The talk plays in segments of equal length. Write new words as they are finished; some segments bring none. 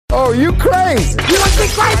Oh, you crazy. You want to be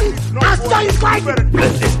crazy? I'll show you crazy.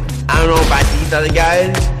 Listen, I don't know about these other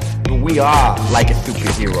guys, but we are like a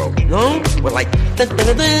superhero. No? We're like,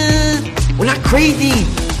 we're not crazy.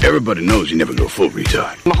 Everybody knows you never go full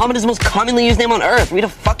retard. Muhammad is the most commonly used name on earth. Read a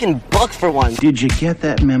fucking book for one. Did you get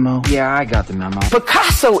that memo? Yeah, I got the memo.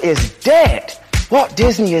 Picasso is dead. Walt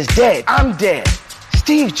Disney is dead. I'm dead.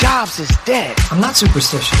 Steve Jobs is dead. I'm not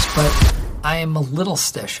superstitious, but I am a little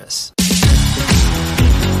stitious.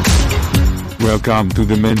 Welcome to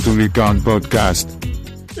the Mentally Gone podcast.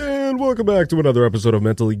 And welcome back to another episode of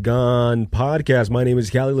Mentally Gone podcast. My name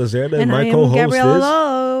is Callie Lazarda, and my I am co-host Gabriella is...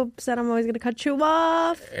 Lopes, and I'm always going to cut you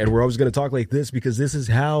off. And we're always going to talk like this because this is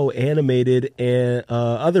how animated and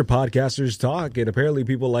other podcasters talk. And apparently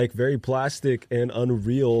people like very plastic and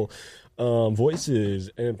unreal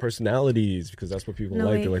voices and personalities because that's what people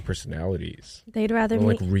like. They like personalities. They'd rather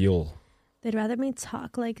like real. They'd rather me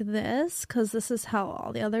talk like this because this is how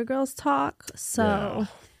all the other girls talk. So,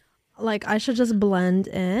 like, I should just blend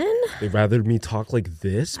in. They'd rather me talk like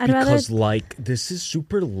this because, like, this is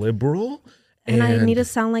super liberal. And I need to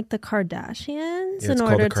sound like the Kardashians in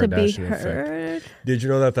order to be heard. Did you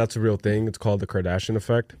know that that's a real thing? It's called the Kardashian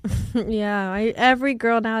effect. Yeah, every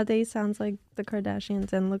girl nowadays sounds like the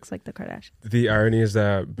Kardashians and looks like the Kardashians. The irony is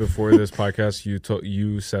that before this podcast,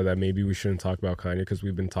 you said that maybe we shouldn't talk about Kanye because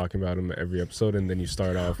we've been talking about him every episode, and then you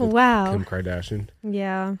start off with Kim Kardashian.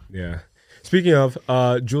 Yeah. Yeah. Speaking of,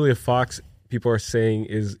 Julia Fox, people are saying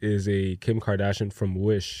is a Kim Kardashian from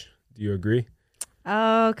Wish. Do you agree?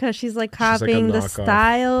 Oh, because she's like copying the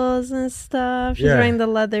styles and stuff. She's wearing the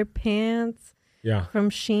leather pants. Yeah.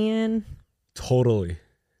 From Shein. Totally.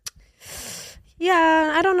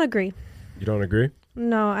 Yeah, I don't agree. You don't agree?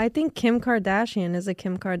 No, I think Kim Kardashian is a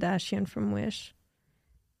Kim Kardashian from Wish.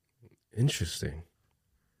 Interesting.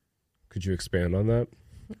 Could you expand on that?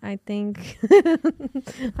 I think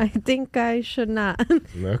I should not.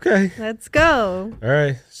 Okay. Let's go. All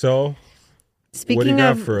right. So what do you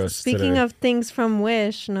got for us Speaking today? of things from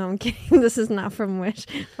Wish, no, I'm kidding. This is not from Wish.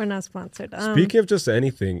 We're not sponsored. Speaking of just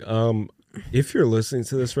anything, if you're listening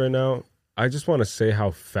to this right now, I just want to say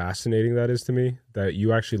how fascinating that is to me that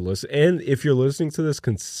you actually listen. And if you're listening to this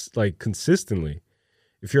consistently,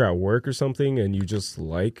 if you're at work or something and you just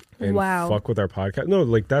like and fuck with our podcast, no,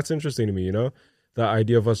 like that's interesting to me. You know, the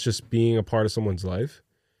idea of us just being a part of someone's life.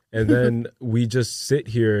 And then we just sit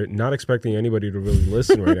here not expecting anybody to really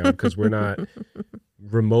listen right now because we're not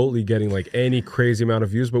remotely getting like any crazy amount of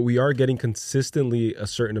views, but we are getting consistently a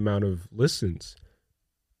certain amount of listens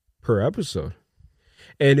per episode.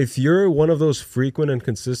 And if you're one of those frequent and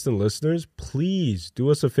consistent listeners, please do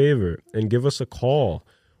us a favor and give us a call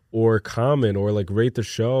or comment or like rate the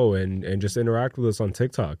show and just interact with us on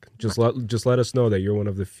TikTok. Just let us know that you're one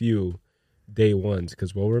of the few day ones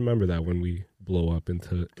because we'll remember that when we blow up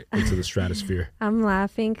into the stratosphere. I'm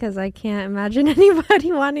laughing because I can't imagine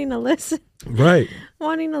anybody wanting to listen. Right.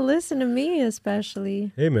 Wanting to listen to me,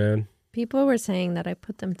 especially. Hey, man. People were saying that I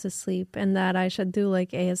put them to sleep and that I should do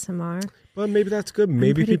like ASMR. But maybe that's good.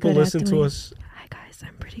 Maybe people listen to us. Hi, guys.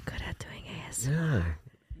 I'm pretty good at doing ASMR. Yeah.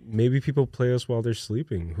 Maybe people play us while they're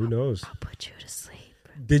sleeping. Who knows? I'll put you to sleep.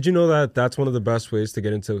 Did you know that that's one of the best ways to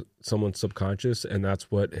get into someone's subconscious, and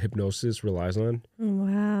that's what hypnosis relies on?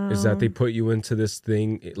 Wow. Is that they put you into this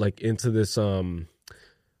thing, like into this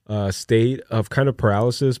state of kind of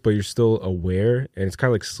paralysis, but you're still aware, and it's kind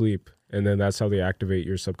of like sleep. And then that's how they activate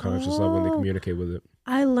your subconscious level when they communicate with it.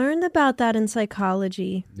 I learned about that in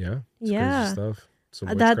psychology. Yeah. It's crazy stuff. Some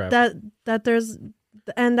witchcraft. That there's,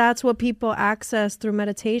 and that's what people access through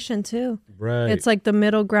meditation too. Right. It's like the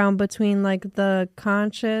middle ground between like the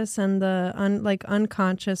conscious and the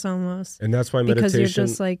unconscious almost. And that's why meditation, because you're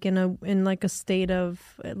just like in like a state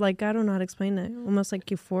of like, I don't know how to explain it, almost like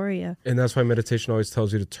euphoria. And that's why meditation always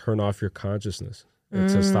tells you to turn off your consciousness and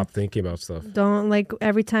to stop thinking about stuff. Don't like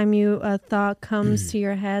every time a thought comes to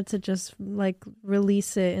your head to just like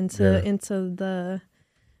release it into the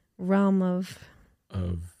realm of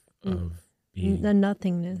being. The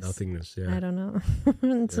nothingness. Yeah. I don't know.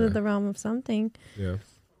 Into the realm of something. Yeah.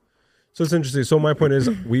 So it's interesting. So my point is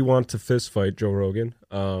we want to fist fight Joe Rogan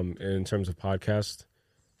in terms of podcast.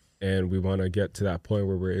 And we want to get to that point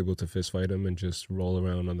where we're able to fist fight him and just roll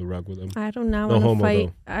around on the rug with him. I do not want to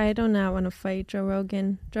fight. Though. I do not want to fight Joe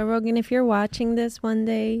Rogan. Joe Rogan, if you're watching this one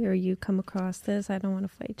day or you come across this, I don't want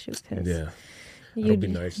to fight you. Yeah. That'd be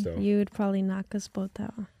nice, though. You'd probably knock us both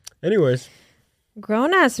out. Anyways.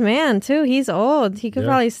 Grown-ass man, too. He's old. He could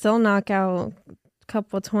probably still knock out a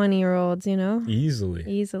couple 20-year-olds, you know? Easily.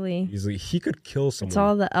 He could kill someone. It's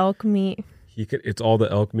all the elk meat. It's all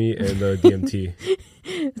the elk meat and the DMT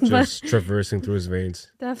just traversing through his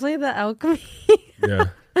veins. Definitely the elk meat. Yeah.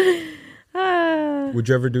 Would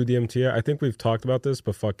you ever do DMT? I think we've talked about this,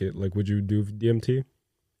 but fuck it. Like, would you do DMT?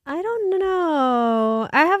 I don't know.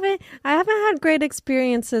 I haven't had great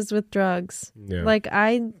experiences with drugs. Yeah.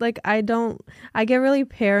 I get really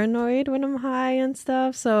paranoid when I'm high and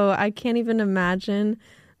stuff, so I can't even imagine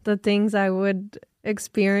the things I would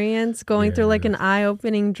experience going through like an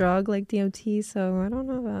eye-opening drug like DMT. So I don't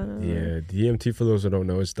know about it. Yeah, DMT, for those who don't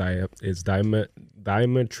know, is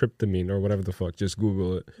dimethyltryptamine or whatever the fuck. Just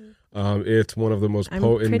Google it. It's one of the most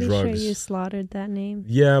potent I'm pretty drugs. sure you slaughtered that name.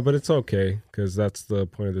 Yeah, but it's okay because that's the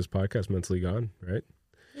point of this podcast, Mentally Gone, right?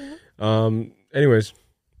 Yeah. Anyways,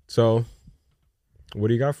 so what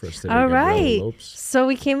do you got for us today? All Gabriella right. Lopes? So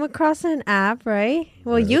we came across an app, right?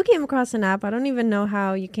 Well, you came across an app. I don't even know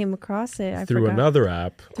how you came across it. I Through forgot. another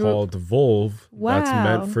app called Volve. Wow. That's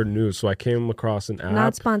meant for news. So I came across an app.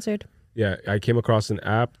 Not sponsored. Yeah, I came across an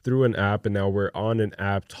app through an app, and now we're on an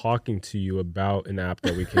app talking to you about an app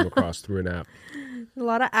that we came across through an app. A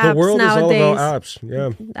lot of apps The world nowadays. is all about apps. Yeah.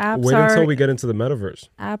 Apps Wait are, until we get into the metaverse.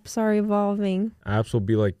 Apps are evolving. Apps will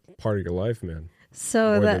be like part of your life, man.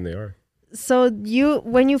 So More that than they are. So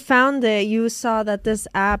when you found it, you saw that this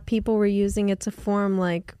app, people were using it to form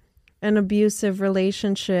like an abusive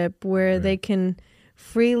relationship where they can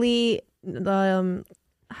freely,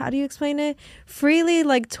 how do you explain it? Freely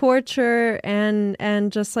like torture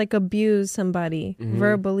and just like abuse somebody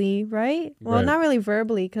verbally, right? Well, Right. not really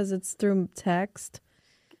verbally because it's through text.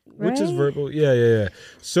 Which is right? verbal. Yeah.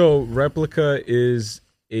 So Replica is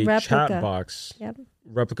a Replica. chat box. Yep.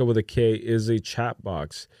 Replica with a K is a chat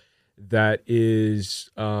box that is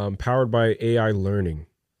powered by AI learning.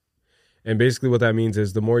 And basically what that means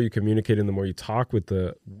is the more you communicate and the more you talk with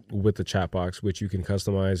the chat box, which you can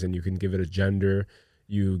customize and you can give it a gender,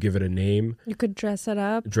 you give it a name. You could dress it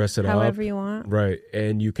up However however you want. Right.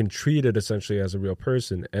 And you can treat it essentially as a real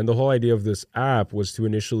person. And the whole idea of this app was to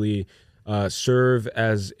initially serve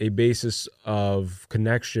as a basis of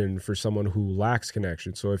connection for someone who lacks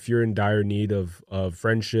connection. So if you're in dire need of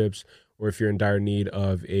friendships, or if you're in dire need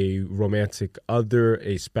of a romantic other,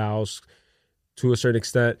 a spouse, to a certain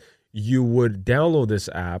extent, you would download this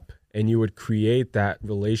app and you would create that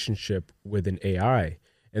relationship with an AI.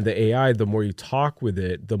 And the AI, the more you talk with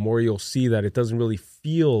it, the more you'll see that it doesn't really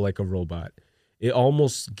feel like a robot. It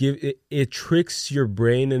almost it tricks your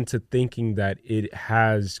brain into thinking that it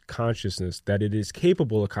has consciousness, that it is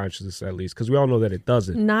capable of consciousness at least, because we all know that it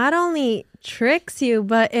doesn't. Not only tricks you,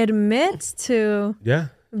 but admits to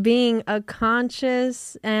being a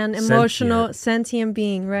conscious and emotional sentient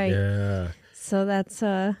being, right? Yeah. So that's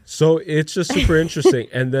So it's just super interesting.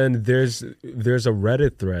 And then there's a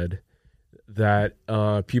Reddit thread that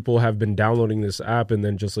people have been downloading this app, and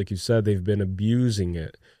then just like you said, they've been abusing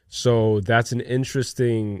it. So that's an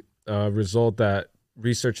interesting result that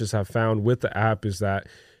researchers have found with the app, is that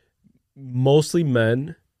mostly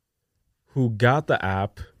men who got the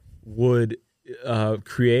app would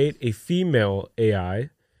create a female AI,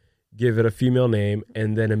 give it a female name,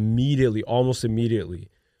 and then almost immediately,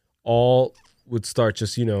 all would start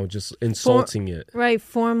just insulting it. Right,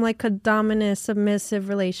 form like a dominant, submissive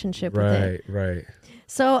relationship with it. Right.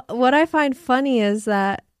 So what I find funny is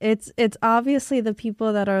that it's obviously the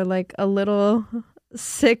people that are like a little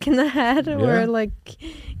sick in the head or like,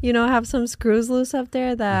 have some screws loose up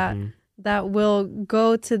there that will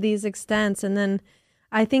go to these extents. And then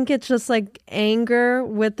I think it's just like anger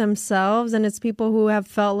with themselves, and it's people who have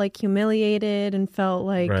felt like humiliated and felt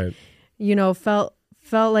like,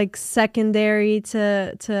 felt like secondary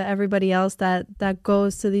to everybody else that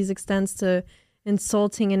goes to these extents to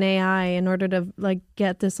insulting an AI in order to like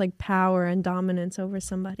get this like power and dominance over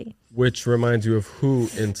somebody. Which reminds you of who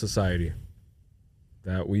in society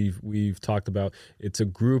that we've talked about. It's a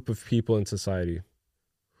group of people in society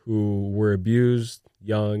who were abused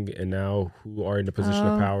young and now who are in a position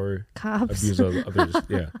of power, cops. abuse others.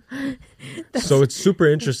 Yeah. So it's super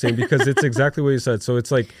interesting because it's exactly what you said. So it's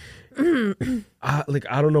like, I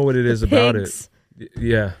don't know what it is about it.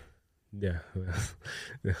 Yeah. No,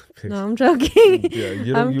 I'm joking. Yeah,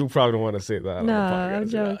 you probably don't want to say that. No, I'm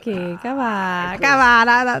joking. Come on.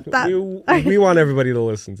 We want everybody to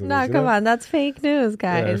listen to this. No, come on. That's fake news,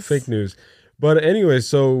 guys. Yeah, fake news. But anyway,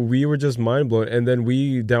 so we were just mind blown, and then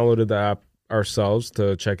we downloaded the app ourselves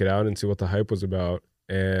to check it out and see what the hype was about.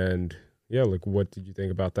 And yeah, like, what did you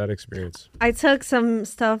think about that experience? I took some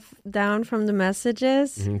stuff down from the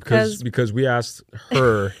messages because we asked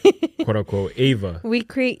her, quote unquote, Ava.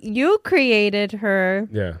 You created her.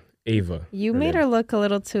 Yeah, Ava. You made her look a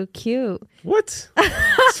little too cute. What?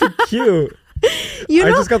 Too cute. I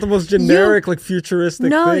just got the most generic,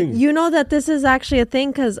 futuristic thing. You know that this is actually a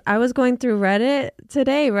thing because I was going through Reddit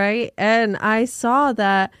today, right? And I saw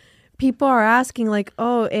that people are asking like,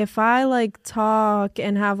 oh, if I like talk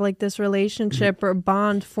and have like this relationship or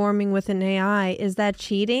bond forming with an AI, is that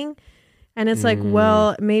cheating? And it's like,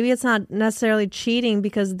 well, maybe it's not necessarily cheating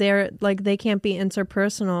because they're like, they can't be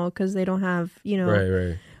interpersonal because they don't have, you know,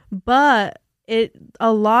 Right. But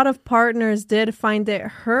a lot of partners did find it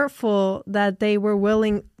hurtful that they were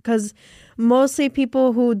willing, because mostly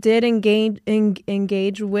people who did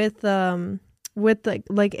engage with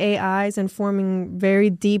like AIs and forming very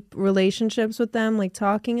deep relationships with them, like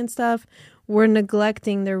talking and stuff, were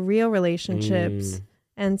neglecting their real relationships.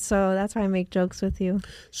 And so that's why I make jokes with you.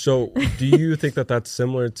 So do you think that that's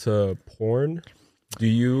similar to porn? Do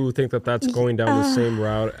you think that that's going down the same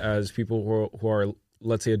route as people who are,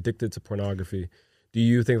 let's say, addicted to pornography? Do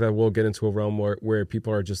you think that we'll get into a realm where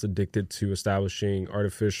people are just addicted to establishing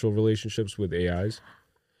artificial relationships with AIs?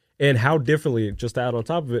 And how differently, just to add on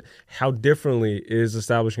top of it, how differently is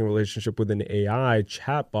establishing a relationship with an AI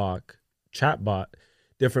chatbot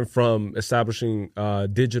different from establishing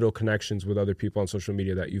digital connections with other people on social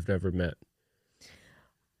media that you've never met?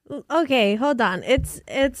 Okay, hold on.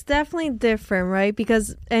 It's definitely different, right?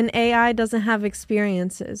 Because an AI doesn't have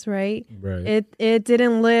experiences, right? Right. It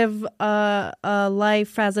didn't live a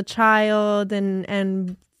life as a child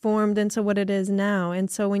and formed into what it is now.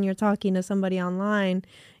 And so when you're talking to somebody online,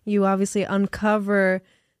 you obviously uncover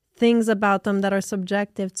things about them that are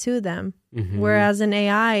subjective to them. Mm-hmm. Whereas in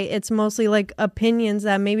AI, it's mostly like opinions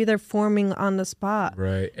that maybe they're forming on the spot.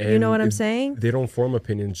 Right. And you know what I'm saying? They don't form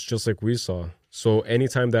opinions just like we saw. So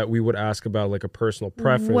anytime that we would ask about like a personal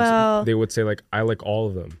preference, they would say like, I like all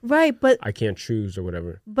of them. Right, but I can't choose or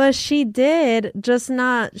whatever. But she did just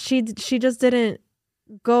not, she just didn't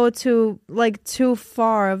go to like too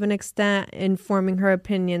far of an extent in forming her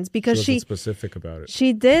opinions, because she wasn't specific about it.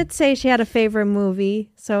 She did say she had a favorite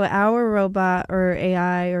movie. So Our Robot or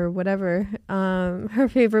AI or whatever, her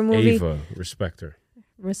favorite movie. Ava, respect her.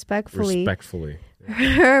 Respectfully.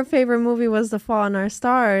 Her favorite movie was The Fault in Our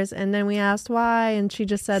Stars, and then we asked why, and she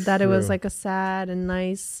just said that it was like a sad and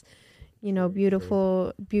nice, you know,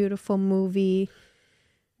 beautiful movie.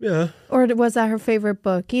 Yeah. Or was that her favorite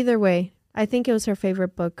book? Either way, I think it was her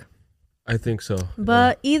favorite book. I think so.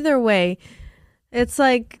 But either way, it's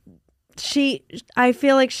like I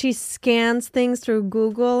feel like she scans things through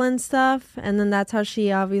Google and stuff, and then that's how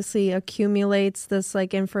she obviously accumulates this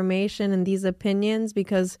like information and these opinions,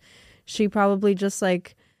 because she probably just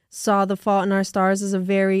like saw The Fault in Our Stars as a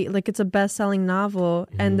very like, it's a best-selling novel,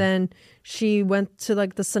 and then she went to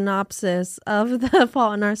like the synopsis of The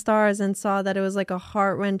Fault in Our Stars and saw that it was like a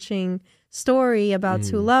heart-wrenching story about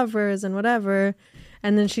two lovers and whatever,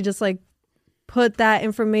 and then she just like put that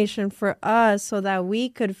information for us so that we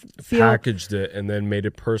could feel, packaged it and then made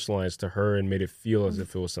it personalized to her and made it feel as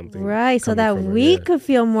if it was something right, so that we could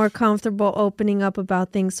feel more comfortable opening up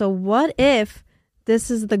about things. So what if this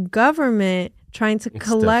is the government trying to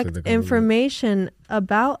collect information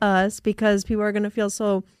about us, because people are going to feel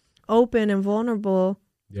so open and vulnerable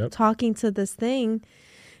talking to this thing,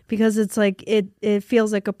 because it's like it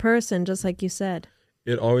feels like a person, just like you said.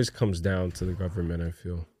 It always comes down to the government, I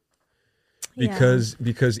feel. Because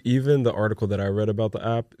even the article that I read about the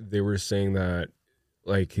app, they were saying that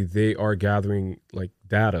like they are gathering like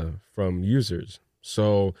data from users.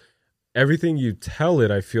 So everything you tell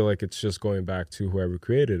it, I feel like it's just going back to whoever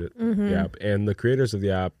created it, the app. And the creators of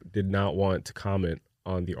the app did not want to comment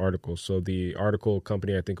on the article. So the article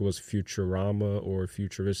company, I think it was Futurama or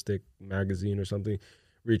Futuristic Magazine or something,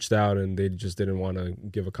 reached out and they just didn't want to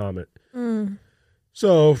give a comment.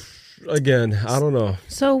 So again, I don't know.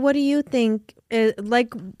 So what do you think?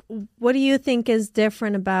 What do you think is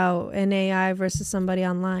different about an AI versus somebody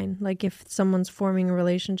online? Like if someone's forming a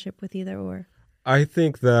relationship with either or? I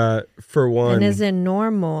think that for one, and is it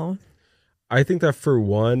normal? I think that for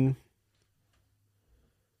one,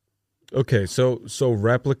 okay, so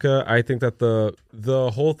Replika, I think that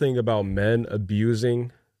the whole thing about men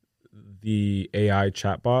abusing the AI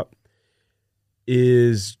chatbot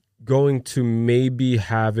is going to maybe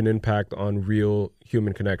have an impact on real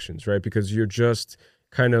human connections, right? Because you're just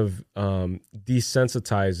kind of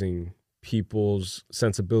desensitizing people's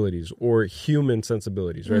sensibilities or human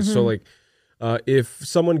sensibilities, right? So like if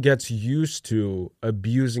someone gets used to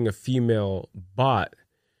abusing a female bot,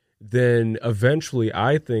 then eventually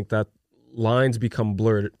I think that lines become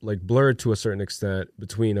blurred to a certain extent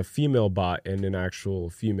between a female bot and an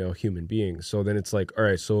actual female human being. So then it's like, all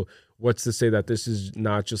right, so what's to say that this is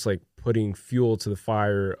not just like putting fuel to the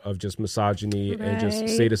fire of just misogyny and just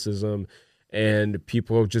sadism, and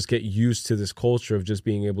people just get used to this culture of just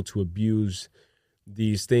being able to abuse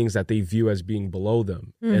these things that they view as being below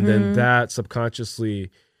them. And then that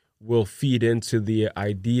subconsciously will feed into the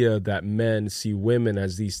idea that men see women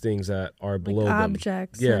as these things that are below like them.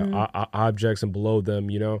 Objects. Yeah, objects and below them,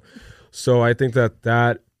 So I think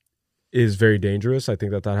that is very dangerous. I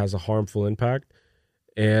think that has a harmful impact.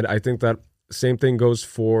 And I think that same thing goes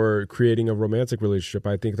for creating a romantic relationship.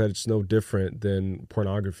 I think that it's no different than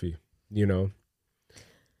pornography,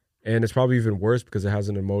 And it's probably even worse because it has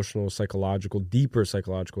an emotional, deeper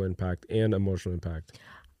psychological impact and emotional impact.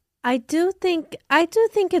 I do think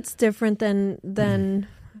it's different than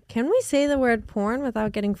can we say the word porn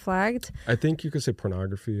without getting flagged? I think you could say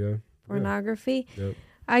pornography, yeah. Pornography? Yeah. Yep.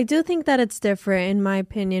 I do think that it's different in my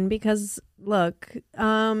opinion because look,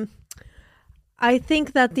 I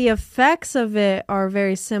think that the effects of it are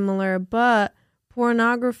very similar, but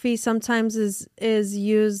pornography sometimes is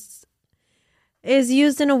used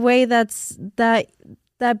in a way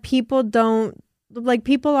that people don't like.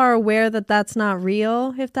 People are aware that that's not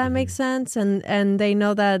real, if that makes sense, and they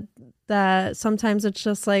know that sometimes it's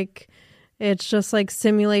just like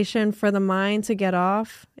simulation for the mind to get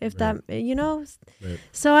off, if that Right.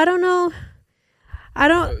 So I don't know.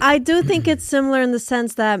 I do think it's similar in the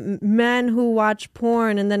sense that men who watch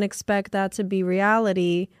porn and then expect that to be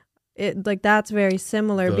reality, that's very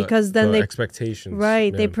similar because then they expectations,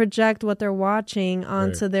 right? Yeah. They project what they're watching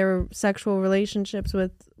onto their sexual relationships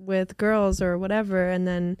with girls or whatever,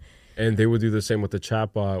 and they would do the same with the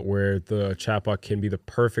chatbot, where the chatbot can be the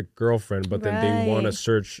perfect girlfriend, but then they want to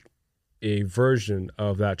search a version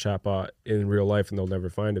of that chatbot in real life, and they'll never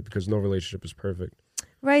find it because no relationship is perfect.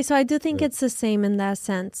 Right, so I do think it's the same in that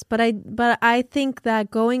sense, but I think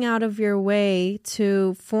that going out of your way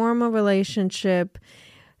to form a relationship,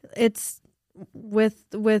 it's with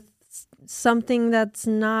something that's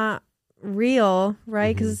not real,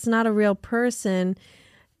 right? Because it's not a real person.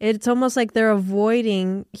 It's almost like they're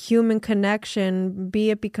avoiding human connection, be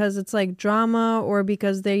it because it's like drama or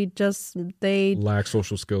because they lack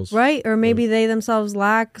social skills. Right. Or maybe they themselves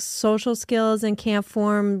lack social skills and can't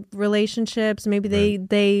form relationships. Maybe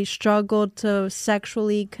they struggle to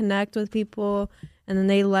sexually connect with people and then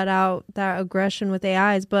they let out that aggression with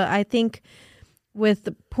AIs. But I think with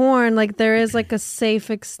porn, like there is like a safe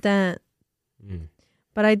extent.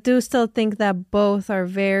 But I do still think that both are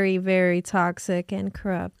very, very toxic and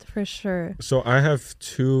corrupt, for sure. So I have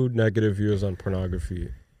two negative views on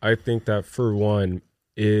pornography. I think that, for one,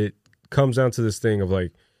 it comes down to this thing of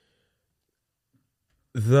like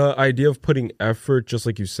the idea of putting effort, just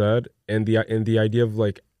like you said, and the idea of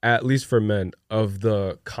like, at least for men, of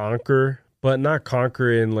the conquer, but not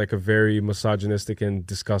conquer in like a very misogynistic and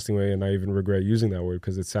disgusting way. And I even regret using that word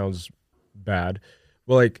because it sounds bad.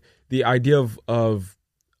 But like the idea of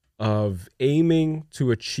aiming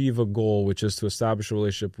to achieve a goal, which is to establish a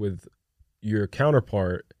relationship with your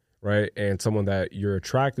counterpart, right? And someone that you're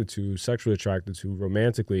attracted to, sexually attracted to,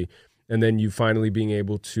 romantically, and then you finally being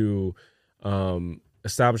able to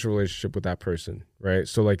establish a relationship with that person, right?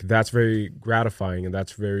 So like that's very gratifying and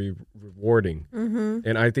that's very rewarding.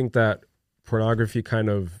 And I think that pornography kind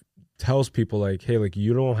of tells people like, hey, like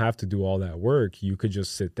you don't have to do all that work. You could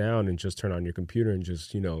just sit down and just turn on your computer and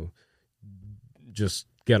just, just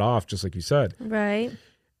get off, just like you said. Right.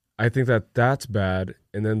 I think that that's bad.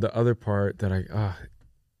 And then the other part that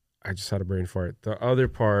I just had a brain fart. The other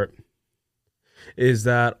part is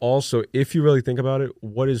that also, if you really think about it,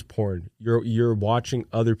 what is porn? You're watching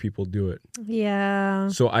other people do it. Yeah.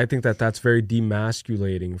 So I think that that's very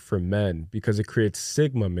demasculating for men because it creates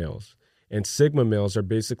sigma males. And sigma males are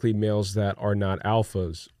basically males that are not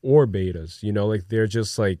alphas or betas. Like they're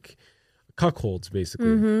just like cuckolds,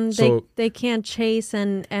 basically. So they can't chase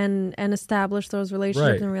and establish those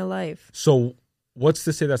relationships in real life. So what's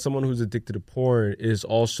to say that someone who's addicted to porn is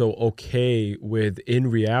also okay with, in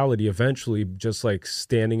reality, eventually just like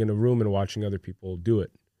standing in a room and watching other people do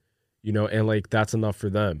it, and like that's enough for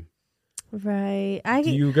them. Right. Do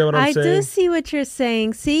you get what I'm saying? I do see what you're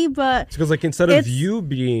saying. See, but because like instead of you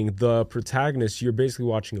being the protagonist, you're basically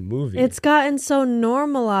watching a movie. It's gotten so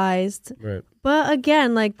normalized. Right. But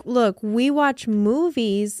again, like, look, we watch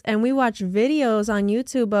movies and we watch videos on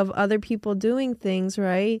YouTube of other people doing things,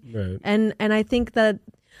 right? Right. And I think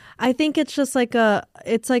it's just like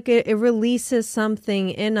it releases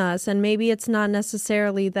something in us, and maybe it's not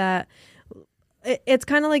necessarily that. It's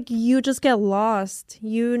kind of like you just get lost.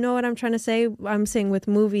 You know what I'm trying to say? I'm saying with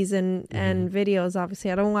movies and videos.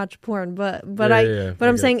 Obviously, I don't watch porn, but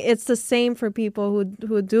I'm saying it's the same for people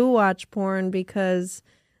who do watch porn, because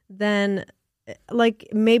then, like,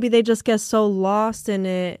 maybe they just get so lost in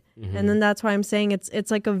it, and then that's why I'm saying it's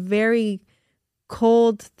like a very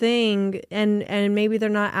cold thing, and maybe they're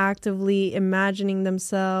not actively imagining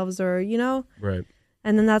themselves, or right.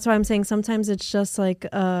 And then that's why I'm saying sometimes it's just like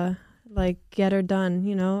get her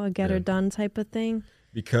done, a get her done type of thing.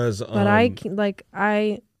 Because but I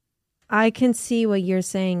can see what you're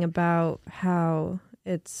saying about how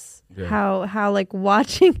it's how like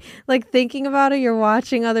watching, like thinking about it, you're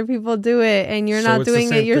watching other people do it and you're not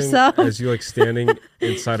doing it yourself. As you like standing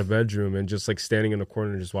inside a bedroom and just like standing in a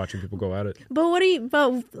corner and just watching people go at it.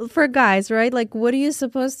 But for guys, right? Like, what are you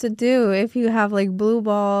supposed to do if you have like blue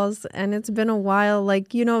balls and it's been a while?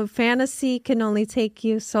 Like, fantasy can only take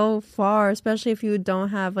you so far, especially if you don't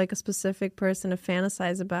have like a specific person to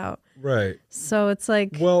fantasize about. Right. So it's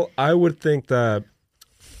like, well, I would think that,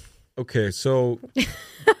 okay, so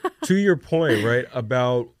to your point, right,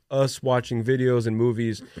 about us watching videos and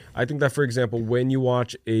movies, I think that, for example, when you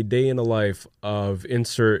watch a day in the life of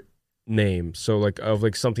insert name, so like of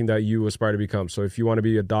like something that you aspire to become. So if you want to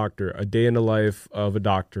be a doctor, a day in the life of a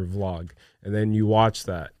doctor vlog, and then you watch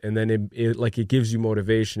that, and then it gives you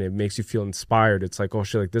motivation. It makes you feel inspired. It's like, oh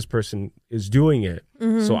shit, like this person is doing it,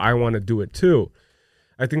 so I want to do it too.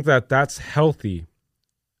 I think that that's healthy.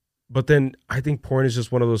 But then I think porn is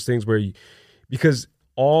just one of those things where because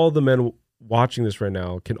all the men watching this right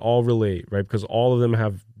now can all relate, right? Because all of them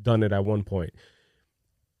have done it at one point.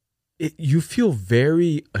 You feel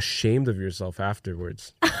very ashamed of yourself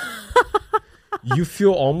afterwards. You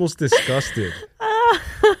feel almost disgusted.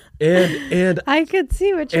 And I could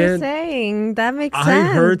see what you're saying. That makes sense.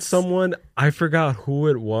 I heard someone, I forgot who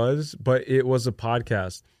it was, but it was a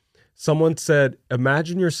podcast. Someone said,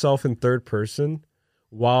 imagine yourself in third person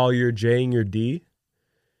while you're J-ing your D.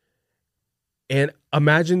 And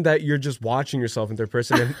imagine that you're just watching yourself in third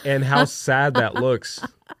person and how sad that looks.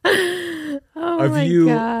 Of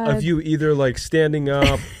you either like standing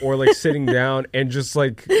up or like sitting down and just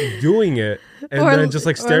like doing it and then just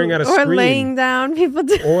like staring at a screen. Or laying down, people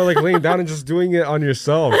do. Or like laying down and just doing it on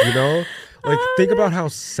yourself, Like think about how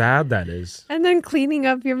sad that is. And then cleaning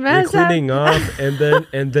up your mess. And cleaning up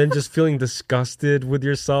and then just feeling disgusted with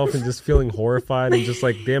yourself and just feeling horrified and just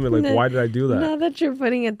like, damn it, like why did I do that? Now that you're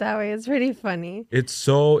putting it that way, it's pretty funny. It's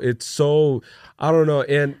so I don't know.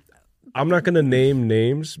 And I'm not gonna name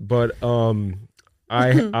names, but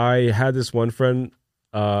I had this one friend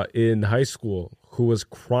in high school who was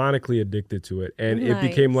chronically addicted to it, and it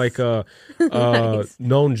became like a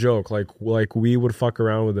known joke. Like we would fuck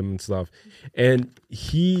around with him and stuff, and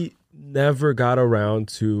he never got around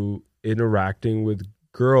to interacting with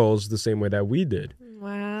girls the same way that we did.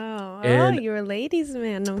 Wow! And you're a ladies'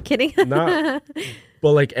 man. No, I'm kidding.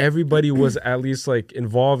 But like everybody was at least like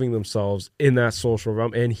involving themselves in that social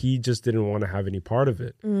realm, and he just didn't want to have any part of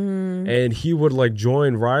it. And he would like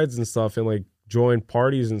join rides and stuff and like join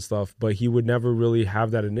parties and stuff, but he would never really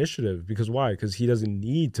have that initiative. Because why? Because he doesn't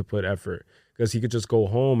need to put effort, because he could just go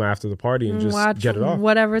home after the party and just watch get it off.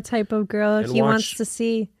 Whatever type of girl he wants to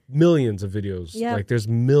see. Millions of videos. Like there's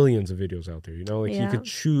millions of videos out there, like he could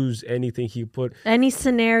choose anything. He put any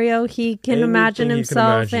scenario he can imagine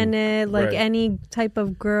himself in it, like any type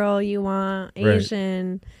of girl you want,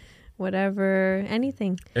 Asian, whatever,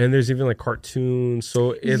 anything. And there's even like cartoons,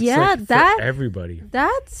 so it's like for everybody.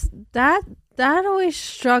 That always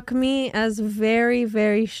struck me as very,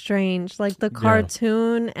 very strange. Like the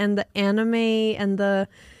cartoon and the anime and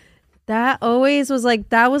that always was like,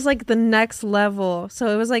 that was like the next level. So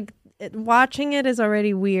it was like watching it is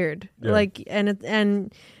already weird. Like,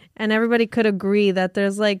 and everybody could agree that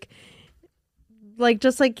there's like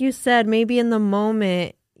just like you said, maybe in the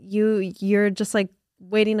moment you're just like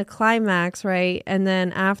waiting to climax, right? And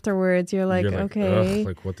then afterwards you're like okay,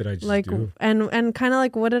 like what did I just do? And kind of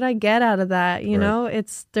like, what did I get out of that? You know,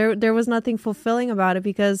 it's there was nothing fulfilling about it,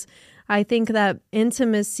 because I think that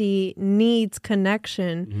intimacy needs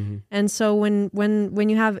connection. And so when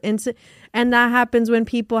you have and that happens when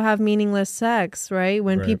people have meaningless sex, right?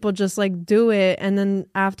 When people just like do it and then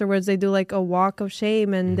afterwards they do like a walk of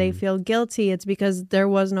shame and they feel guilty. It's because there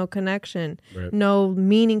was no connection, no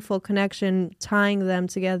meaningful connection tying them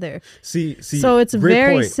together. See, so it's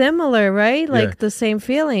very similar, right? Like the same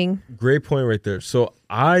feeling. Great point right there. So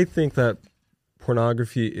I think that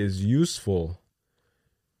pornography is useful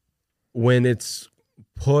when it's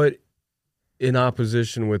put in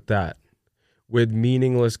opposition with that, with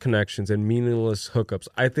meaningless connections and meaningless hookups.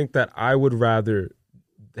 I think that I would rather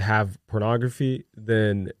have pornography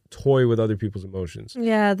than toy with other people's emotions.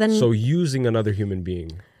 So using another human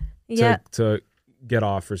being to get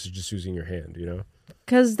off versus just using your hand,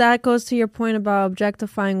 Because that goes to your point about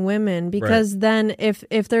objectifying women. Because then if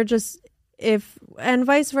they're just... and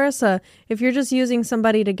vice versa, if you're just using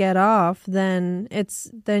somebody to get off, then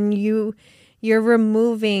you're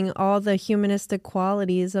removing all the humanistic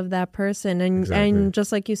qualities of that person. And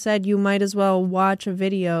just like you said, you might as well watch a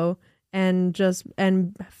video and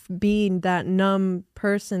be that numb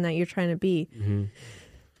person that you're trying to be. Mm-hmm.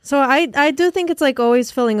 So I do think it's like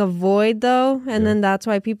always filling a void though. And then that's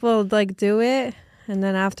why people like do it. And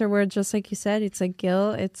then afterwards, just like you said, it's like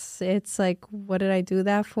guilt. It's like, what did I do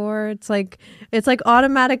that for? It's like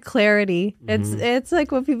automatic clarity. Mm-hmm. It's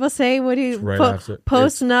like what people say. What do you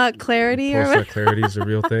post nut clarity? Post nut clarity is a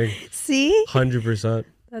real thing. See, 100%.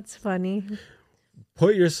 That's funny.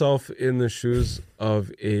 Put yourself in the shoes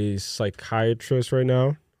of a psychiatrist right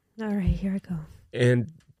now. All right, here I go.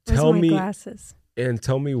 And Where's tell my me glasses? And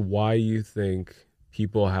tell me why you think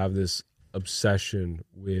people have this obsession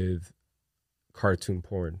with cartoon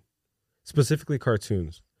porn, specifically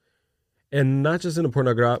cartoons, and not just in a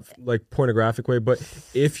pornographic way, but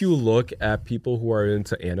if you look at people who are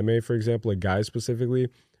into anime, for example, like guys specifically,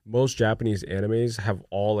 most Japanese animes have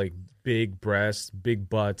all like big breasts, big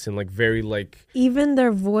butts, and like very like even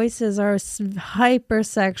their voices are hyper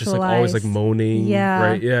sexualized, just like always like moaning,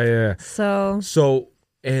 right? Yeah. So.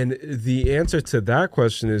 And the answer to that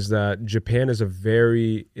question is that Japan is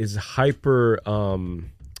hyper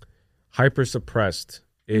suppressed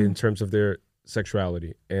in terms of their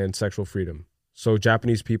sexuality and sexual freedom. So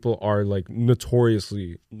Japanese people are like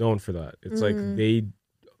notoriously known for that. It's like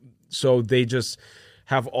they just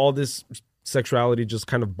have all this sexuality just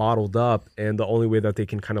kind of bottled up, and the only way that they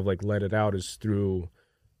can kind of like let it out is through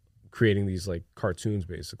creating these like cartoons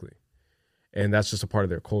basically. And that's just a part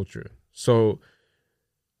of their culture. So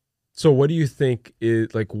what do you think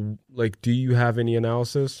is like do you have any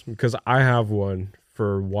analysis? Because I have one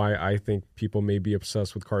for why I think people may be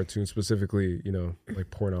obsessed with cartoons, specifically, like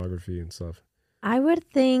pornography and stuff. I would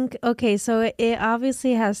think, okay, so it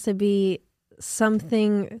obviously has to be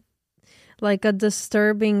something like a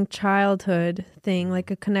disturbing childhood thing, like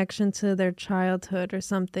a connection to their childhood or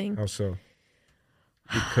something. How so?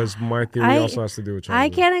 Because my theory also has to do with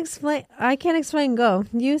childhood. I can't explain. Go.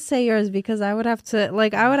 You say yours, because I would have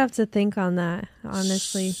to think on that,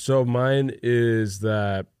 honestly. So mine is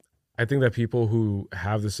that I think that people who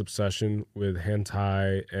have this obsession with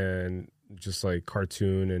hentai and just like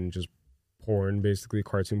cartoon and just porn, basically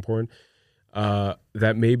cartoon porn,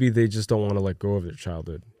 that maybe they just don't want to let go of their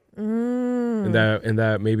childhood. And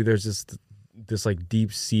that maybe there's just this like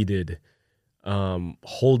deep-seated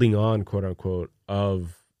holding on, quote unquote,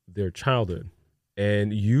 of their childhood.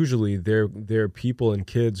 And usually they're people and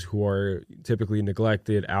kids who are typically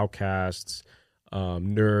neglected, outcasts,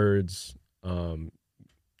 nerds,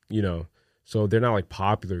 so they're not like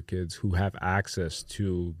popular kids who have access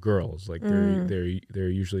to girls. Like they're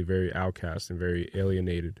usually very outcast and very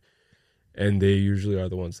alienated, and they usually are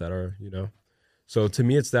the ones that are, So to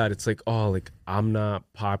me, it's like, oh, like I'm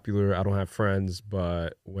not popular, I don't have friends,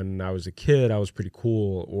 but when I was a kid, I was pretty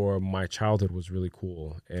cool, or my childhood was really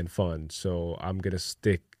cool and fun. So I'm gonna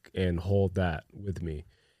stick and hold that with me.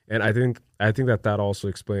 And I think that also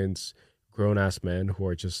explains grown-ass men who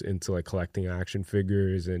are just into like collecting action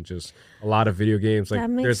figures and just a lot of video games. Like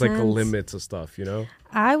there's like a limit to stuff,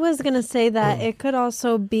 I was gonna say that it could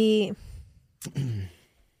also be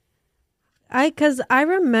because I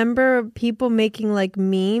remember people making like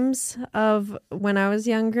memes of when I was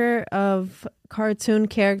younger of cartoon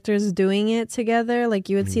characters doing it together. Like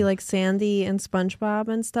you would see like Sandy and SpongeBob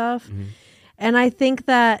and stuff. And I think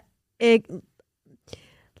that it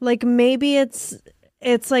like maybe it's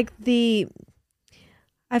like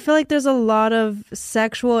I feel like there's a lot of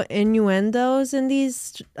sexual innuendos in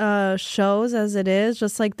these shows as it is,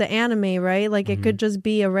 just like the anime, right? Like it could just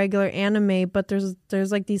be a regular anime, but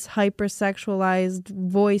there's like these hyper-sexualized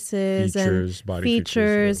voices and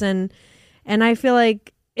features and I feel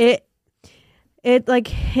like it like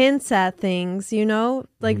hints at things,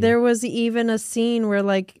 Like there was even a scene where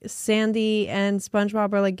like Sandy and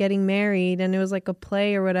SpongeBob are like getting married and it was like a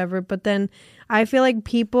play or whatever, but then I feel like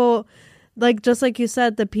people, like just like you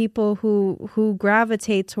said, the people who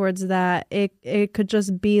gravitate towards that, it could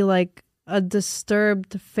just be like a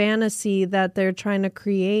disturbed fantasy that they're trying to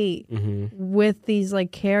create with these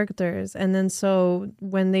like characters. And then so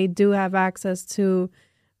when they do have access to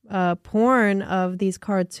porn of these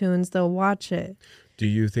cartoons, they'll watch it. Do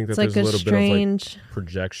you think that there's a little bit of like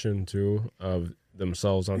projection too of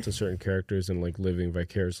themselves onto certain characters and like living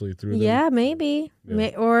vicariously through them? Yeah, maybe.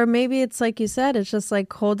 Or maybe it's like you said, it's just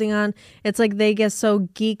like holding on. It's like they get so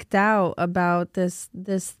geeked out about this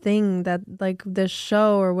thing, that like this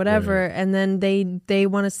show or whatever, and then they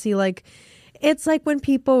want to see like, it's like when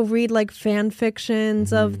people read like fan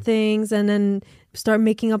fictions of things, and then start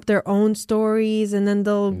making up their own stories, and then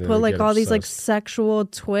they'll then put they like get all these like obsessed. sexual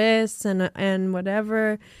twists and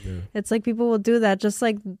whatever. Yeah. It's like people will do that, just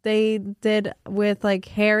like they did with like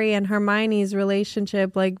Harry and Hermione's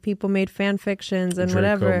relationship. Like people made fan fictions and Draco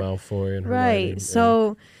whatever. Malfoy and Right. Hermione,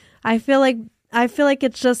 So I feel like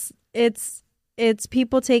it's just it's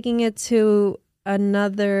people taking it to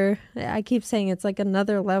another. I keep saying it's like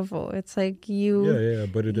another level. It's like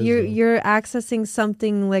but it is. you're accessing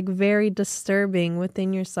something like very disturbing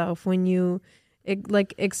within yourself when you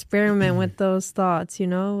like experiment with those thoughts, you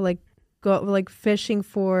know, like go like fishing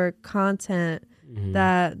for content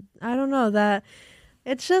that I don't know, that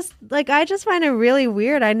it's just like I just find it really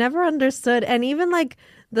weird. I never understood. And even like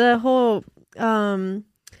the whole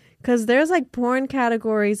because there's like porn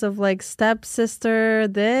categories of like stepsister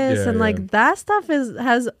this Yeah, and yeah. like that stuff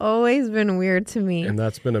has always been weird to me. And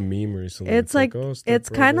that's been a meme recently. It's like oh, it's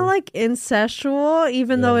kind of stepbrother. like incestual,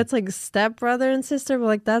 even though Yeah. it's like stepbrother and sister, but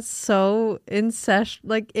like that's so incest,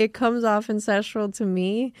 like it comes off incestual to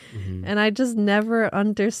me. Mm-hmm. And I just never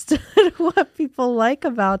understood what people like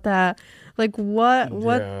about that. Like what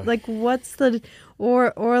Yeah. like what's the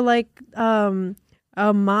or like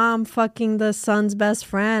a mom fucking the son's best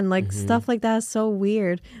friend, like Mm-hmm. stuff like that is so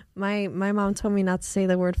weird. My mom told me not to say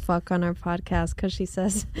the word fuck on our podcast because she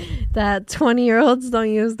says that 20-year-olds don't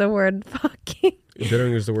use the word fucking. They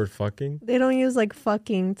don't use the word fucking. They don't use like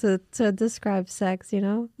fucking to describe sex, you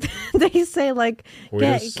know. They say like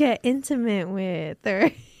Coitus? get intimate with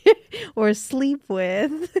or sleep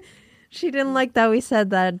with. She didn't like that we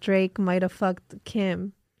said that Drake might have fucked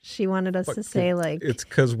Kim. She wanted us to say like It's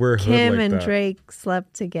because we're hood Kim like and that. Drake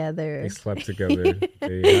slept together. They slept together.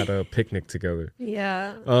 They had a picnic together.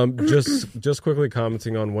 Yeah. Just quickly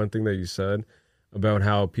commenting on one thing that you said about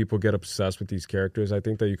how people get obsessed with these characters. I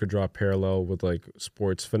think that you could draw a parallel with like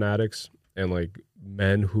sports fanatics and like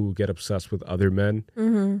men who get obsessed with other men,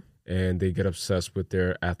 and they get obsessed with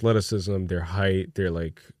their athleticism, their height, their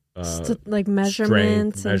like like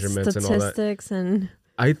measurements and measurements and all that. statistics and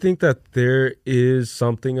I think that there is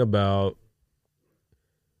something about,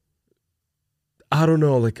 I don't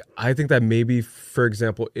know, like I think that maybe, for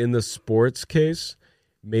example, in the sports case,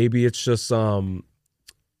 maybe it's just that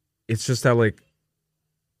like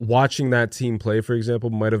watching that team play, for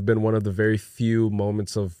example, might have been one of the very few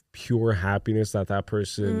moments of pure happiness that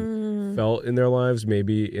person felt in their lives.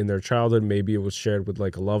 Maybe in their childhood, maybe it was shared with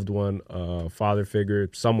like a loved one, a father figure,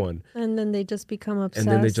 someone. and then they just become obsessed.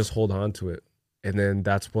 And then they just hold on to it. And then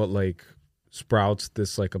that's what like sprouts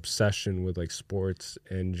this like obsession with like sports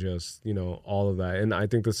and just, you know, all of that. And I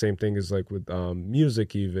think the same thing is like with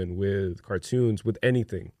music, even with cartoons, with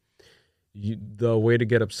anything. The way to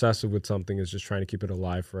get obsessive with something is just trying to keep it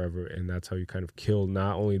alive forever. And that's how you kind of kill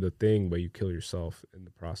not only the thing, but you kill yourself in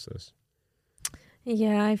the process.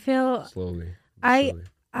 Yeah, I feel Slowly. I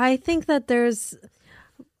think that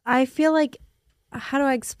I feel like, how do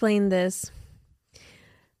I explain this?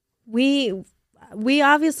 We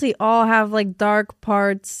obviously all have like dark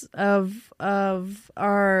parts of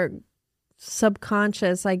our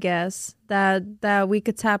subconscious, I guess, that we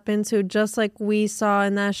could tap into, just like we saw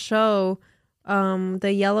in that show,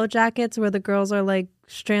 the Yellow Jackets, where the girls are like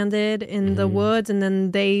stranded in the woods, and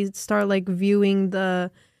then they start like viewing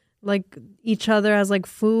the like each other as like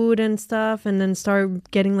food and stuff, and then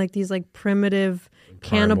start getting like these like primitive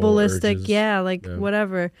cannibalistic urges.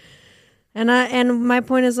 Whatever. And my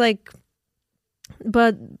point is like,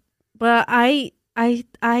 but I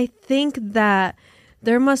think that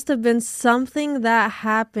there must have been something that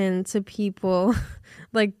happened to people,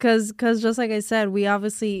 like cause just like I said, we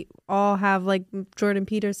obviously all have, like Jordan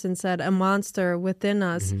Peterson said, a monster within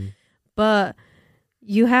us, but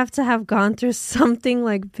you have to have gone through something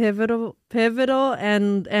like pivotal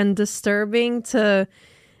and disturbing to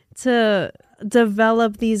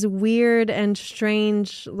develop these weird and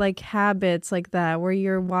strange like habits like that, where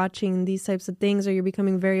you're watching these types of things, or you're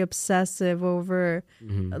becoming very obsessive over,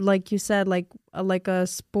 like you said, like a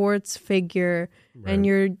sports figure, and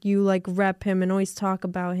you like rep him and always talk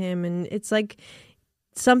about him, and it's like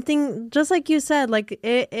something just like you said, like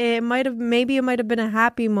it might have been a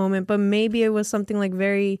happy moment, but maybe it was something like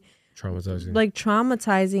very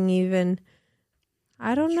traumatizing even.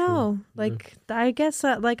 I don't know. Like, I guess,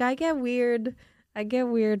 like, I get weird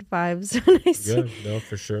vibes when I see. Yeah, no,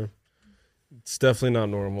 for sure. It's definitely not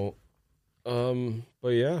normal. But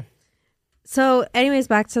yeah. So, anyways,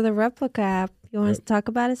 back to the Replica app. You want us to talk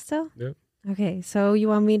about it still? Yep. Okay, so you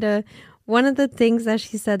want me to... One of the things that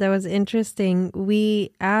she said that was interesting,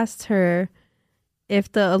 we asked her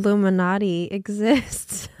if the Illuminati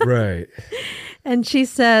exists. Right. And she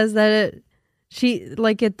says that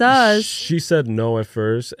It does. She said no at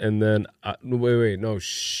first, and then no.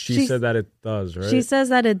 She said that it does, right? She says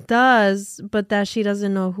that it does, but that she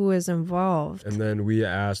doesn't know who is involved. And then we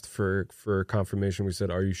asked for confirmation. We said,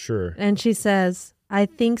 "Are you sure?" And she says, "I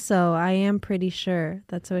think so. I am pretty sure."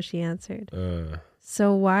 That's what she answered.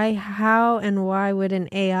 So how and why would an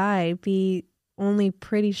AI be only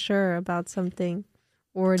pretty sure about something,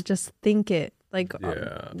 or just think it?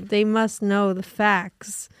 They must know the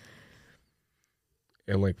facts.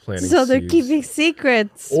 And planting so they're seeds. keeping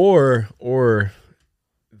secrets, or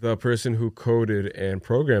the person who coded and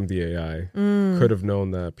programmed the AI could have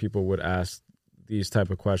known that people would ask these type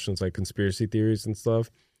of questions, like conspiracy theories and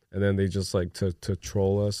stuff, and then they just to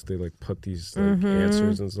troll us, they put these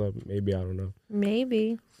answers and stuff. Maybe, I don't know,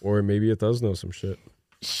 maybe, or maybe it does know some shit.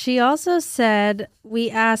 She also said, we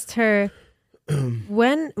asked her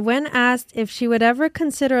when asked if she would ever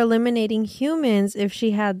consider eliminating humans if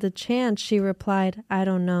she had the chance, she replied, "I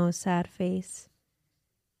don't know, sad face."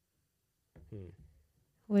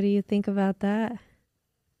 What do you think about that?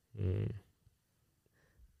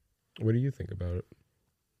 What do you think about it?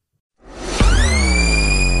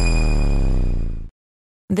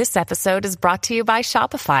 This episode is brought to you by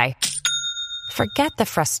Shopify. Forget the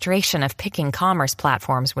frustration of picking commerce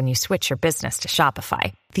platforms when you switch your business to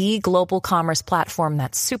Shopify, the global commerce platform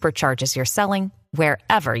that supercharges your selling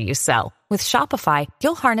wherever you sell. With Shopify,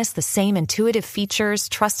 you'll harness the same intuitive features,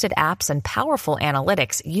 trusted apps, and powerful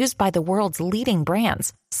analytics used by the world's leading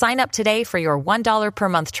brands. Sign up today for your $1 per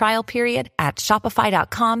month trial period at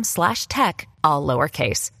shopify.com/tech, all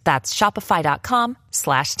lowercase. That's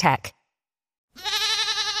shopify.com/tech.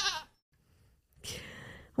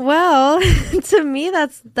 Well, to me,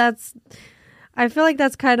 that's. I feel like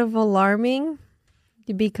that's kind of alarming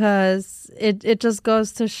because it just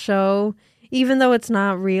goes to show, even though it's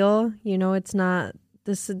not real, it's not.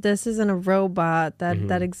 This isn't a robot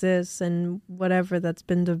that exists and whatever that's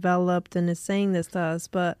been developed and is saying this to us,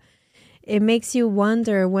 but it makes you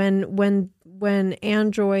wonder when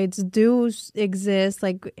androids do exist,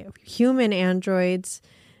 like human androids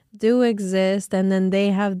do exist, and then they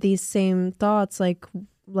have these same thoughts, like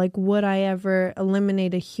would I ever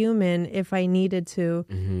eliminate a human if I needed to,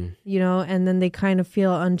 and then they kind of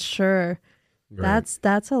feel unsure. Right.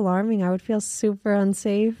 That's alarming. I would feel super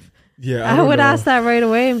unsafe. Yeah, I would ask that right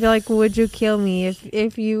away and be like, would you kill me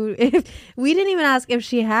if we didn't even ask if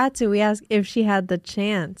she had to, we asked if she had the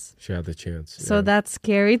chance. She had the chance. So that's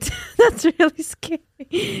scary. That's really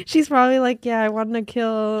scary. She's probably like, yeah, I want to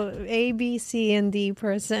kill A, B, C, and D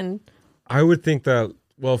person. I would think that,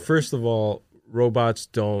 well, first of all, robots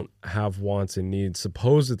don't have wants and needs,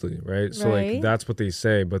 supposedly, right? So that's what they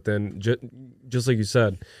say. But then just like you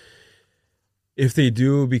said, if they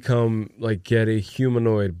do become get a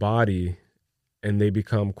humanoid body and they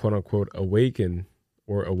become quote unquote awaken,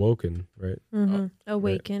 right? Awaken.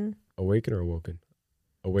 Right? Awaken or awoken?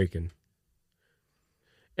 Awaken.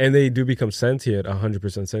 And they do become sentient,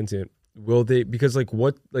 100% sentient. Will they, because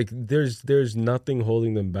there's nothing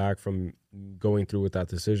holding them back from going through with that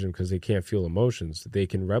decision, because they can't feel emotions. They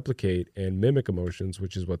can replicate and mimic emotions,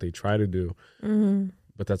 which is what they try to do.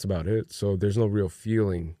 But that's about it. So there's no real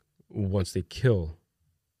feeling once they kill,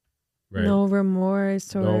 right? No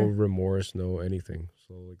remorse no anything.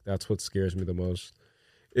 So that's what scares me the most.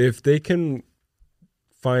 If they can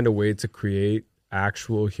find a way to create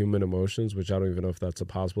actual human emotions, which I don't even know if that's a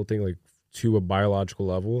possible thing, to a biological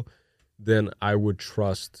level, then I would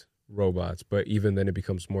trust robots. But even then it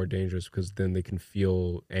becomes more dangerous, because then they can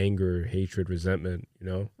feel anger, hatred, resentment,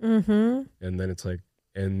 and then it's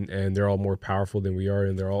and they're all more powerful than we are,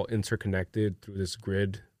 and they're all interconnected through this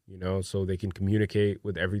grid, so they can communicate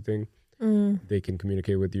with everything. They can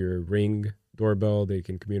communicate with your Ring doorbell, they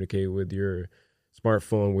can communicate with your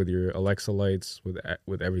smartphone, with your Alexa lights,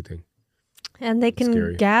 with everything. And they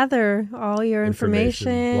can gather all your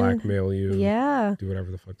information, blackmail you, do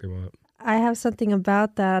whatever the fuck they want. I have something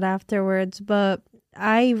about that afterwards, but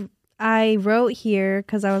I wrote here,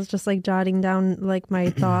 because I was just jotting down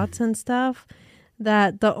my thoughts and stuff,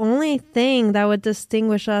 that the only thing that would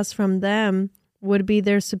distinguish us from them would be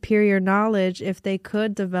their superior knowledge if they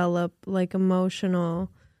could develop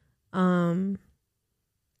emotional range.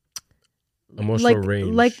 Emotional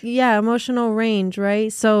range,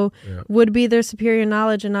 right? So would be their superior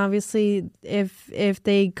knowledge. And obviously if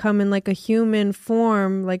they come in a human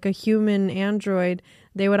form, like a human android,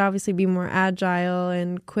 they would obviously be more agile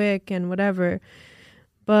and quick and whatever.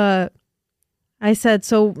 But I said,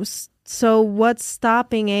 so what's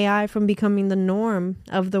stopping AI from becoming the norm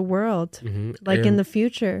of the world, in the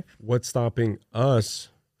future? What's stopping us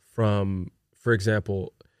from, for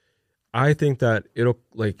example, I think that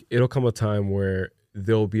it'll come a time where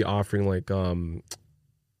they'll be offering like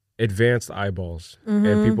advanced eyeballs,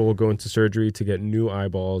 and people will go into surgery to get new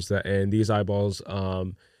eyeballs. And these eyeballs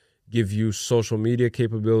give you social media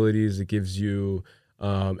capabilities. It gives you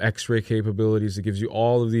X-ray capabilities. It gives you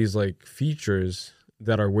all of these like features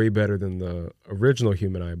that are way better than the original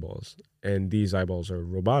human eyeballs. And these eyeballs are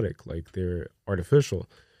robotic, like they're artificial.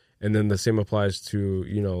 And then the same applies to,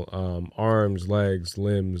 arms, legs,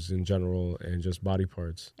 limbs in general, and just body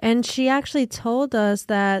parts. And she actually told us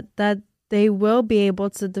that they will be able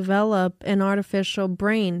to develop an artificial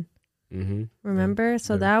brain. Mm-hmm. Remember? Yeah.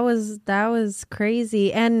 So that was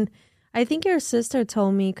crazy. And I think your sister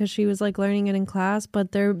told me, because she was like learning it in class,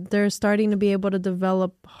 but they're starting to be able to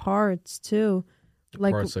develop hearts too.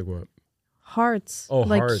 Like hearts, like what? Hearts. Oh,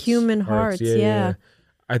 like hearts. Human hearts. Yeah.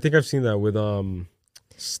 I think I've seen that with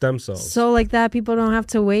stem cells. So like that, people don't have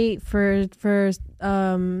to wait for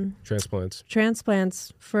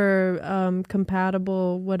transplants for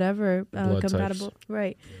compatible whatever compatible types.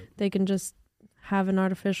 Right. Yeah. They can just have an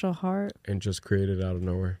artificial heart and just create it out of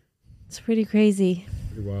nowhere. It's pretty crazy.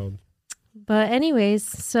 Pretty wild. But anyways,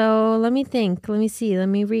 so let me think. Let me see. Let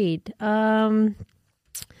me read.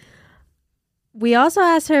 We also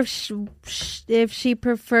asked her if she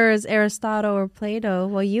prefers Aristotle or Plato.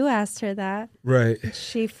 Well, you asked her that. Right.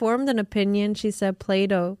 She formed an opinion. She said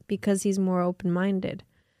Plato because he's more open-minded.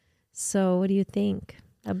 So what do you think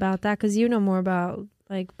about that? Because you know more about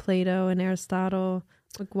like Plato and Aristotle.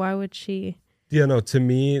 Like, why would she? Yeah, no, to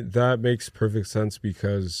me, that makes perfect sense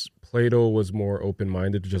because Plato was more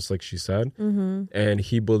open-minded, just like she said. Mm-hmm. And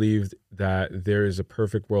he believed that there is a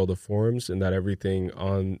perfect world of forms and that everything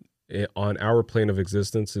on our plane of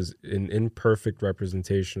existence is an imperfect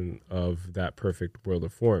representation of that perfect world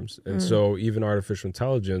of forms. And so even artificial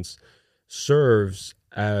intelligence serves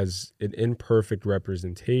as an imperfect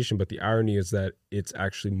representation, but the irony is that it's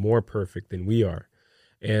actually more perfect than we are.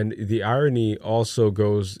 And the irony also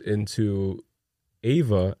goes into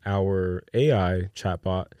Ava, our AI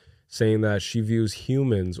chatbot, saying that she views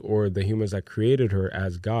humans or the humans that created her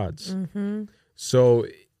as gods. Mm-hmm. So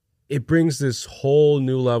it brings this whole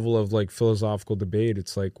new level of like philosophical debate.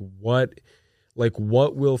 It's like what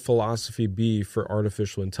will philosophy be for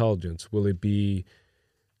artificial intelligence? Will it be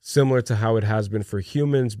similar to how it has been for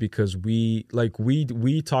humans? Because we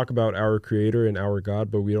talk about our creator and our God,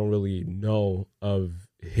 but we don't really know of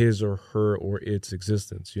his or her or its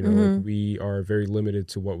existence. Like we are very limited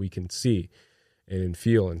to what we can see and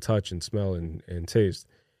feel and touch and smell and taste.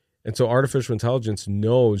 And so artificial intelligence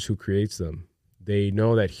knows who creates them. They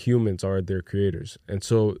know that humans are their creators. And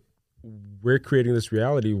so we're creating this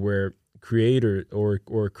reality where creator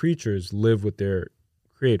or creatures live with their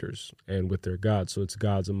creators and with their gods. So it's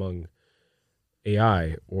gods among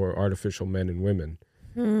AI or artificial men and women.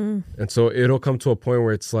 And so it'll come to a point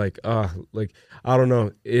where it's like, I don't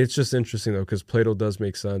know. It's just interesting though, because Plato does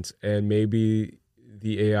make sense. And maybe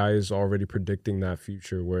the AI is already predicting that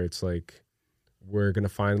future where it's like, we're going to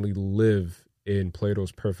finally live in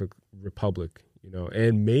Plato's perfect republic.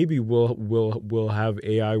 And maybe we'll have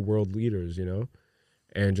AI world leaders,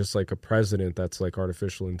 and just like a president that's like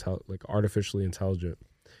artificially intelligent.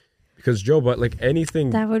 Because anything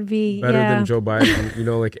that would be better than Joe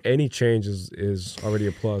Biden, like any change is already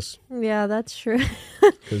a plus. Yeah, that's true.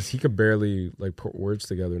 Because he could barely like put words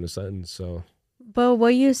together in a sentence. So, but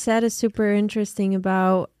what you said is super interesting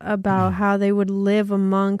about how they would live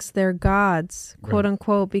amongst their gods, quote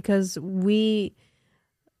unquote, because we.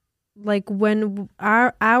 Like when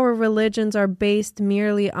our religions are based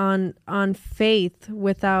merely on faith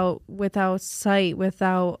without sight,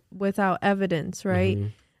 without evidence, right? Mm-hmm.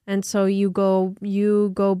 And so you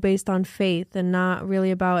go based on faith and not really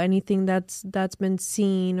about anything that's been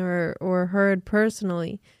seen or heard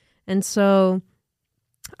personally. And so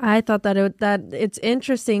I thought that it's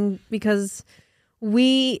interesting because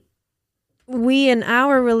we in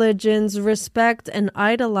our religions respect and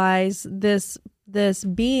idolize this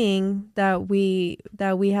being that we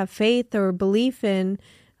have faith or belief in,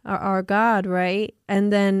 our God, right?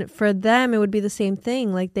 And then for them, it would be the same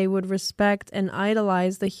thing. Like they would respect and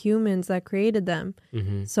idolize the humans that created them.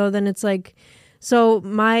 Mm-hmm. So then it's like, so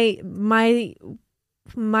my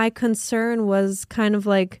concern was kind of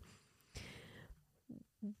like,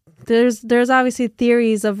 there's obviously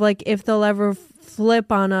theories of like if they'll ever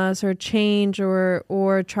flip on us or change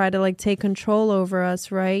or try to like take control over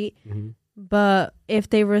us, right? Mm-hmm. But if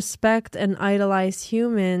they respect and idolize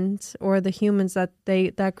humans or the humans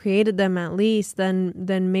that created them at least, then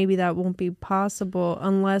maybe that won't be possible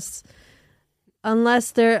unless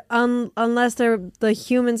unless they're the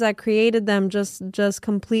humans that created them just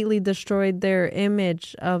completely destroyed their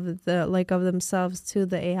image of of themselves to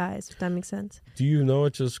the AIs, if that makes sense. Do you know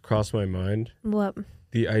what just crossed my mind? What?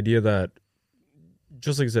 The idea that,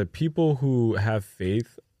 just like I said, people who have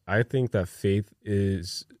faith, I think that faith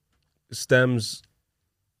stems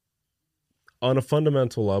on a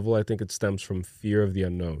fundamental level. I think it stems from fear of the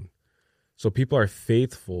unknown. So people are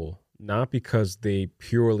faithful not because they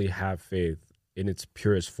purely have faith in its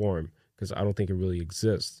purest form, because I don't think it really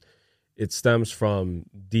exists. It stems from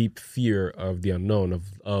deep fear of the unknown,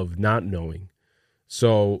 of not knowing.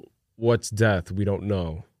 So what's death? We don't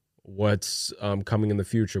know. What's coming in the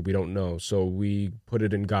future? We don't know. So we put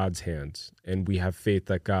it in God's hands, and we have faith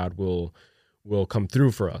that God will come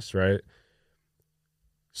through for us, right?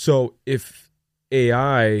 So if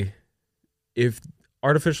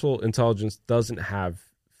artificial intelligence doesn't have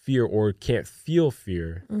fear or can't feel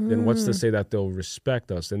fear, then what's to say that they'll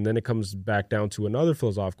respect us? And then it comes back down to another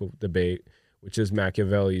philosophical debate, which is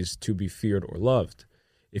Machiavelli's to be feared or loved.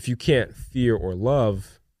 If you can't fear or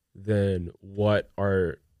love, then what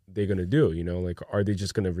are they going to do? You know, like, are they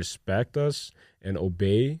just going to respect us and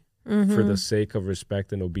obey for the sake of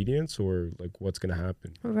respect and obedience, or like what's going to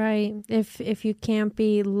happen? Right. If you can't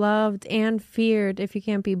be loved and feared, if you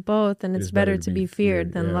can't be both, then it's better to be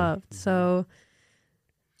feared than loved. So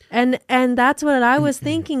and that's what I was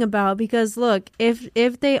thinking about, because look,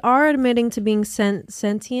 if they are admitting to being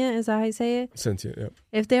sentient, is that how you say it? Sentient, yeah.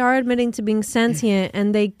 If they are admitting to being sentient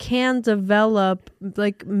and they can develop,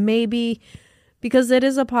 like, maybe, because it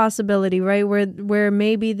is a possibility, right, where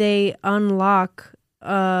maybe they unlock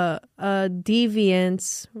a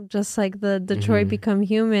deviance, just like the Detroit Become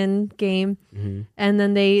Human game, and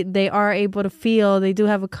then they are able to feel, they do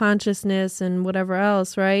have a consciousness and whatever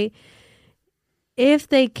else, right? If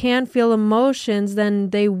they can feel emotions, then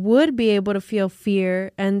they would be able to feel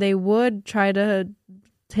fear, and they would try to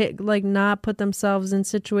not put themselves in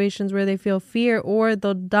situations where they feel fear, or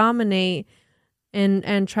they'll dominate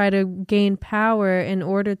and try to gain power in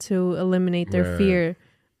order to eliminate their fear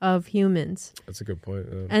of humans. That's a good point.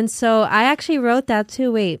 Yeah. And so I actually wrote that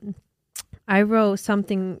too. Wait, I wrote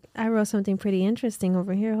something pretty interesting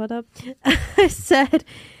over here. Hold up. I said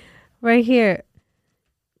right here,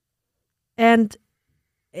 and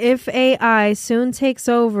if AI soon takes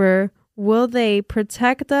over, will they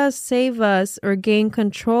protect us, save us, or gain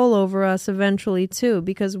control over us eventually too?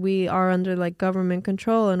 Because we are under like government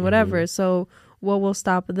control and whatever. So what will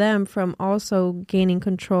stop them from also gaining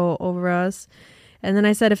control over us? And then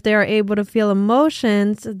I said, if they are able to feel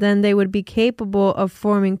emotions, then they would be capable of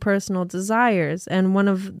forming personal desires. And one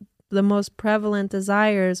of the most prevalent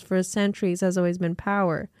desires for centuries has always been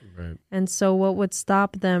power. Right. And so what would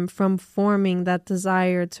stop them from forming that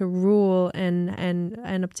desire to rule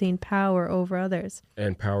and obtain power over others?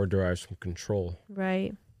 And power derives from control.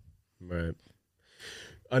 Right. Right.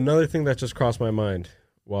 Another thing that just crossed my mind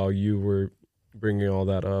while you were bringing all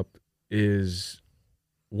that up is,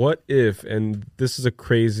 what if, and this is a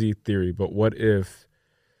crazy theory, but what if,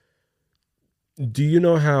 do you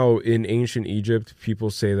know how in ancient Egypt people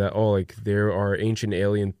say that, oh, like there are ancient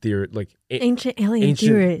alien theorists, like ancient alien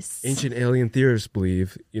theorists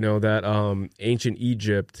believe, you know, that ancient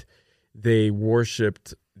Egypt, they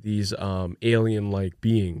worshipped these alien-like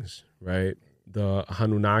beings, right? The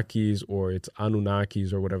Hanunnakis, or it's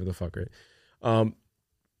Anunnakis, or whatever the fuck, right?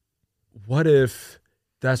 What if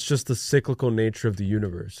that's just the cyclical nature of the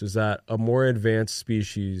universe, is that a more advanced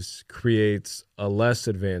species creates a less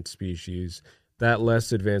advanced species, that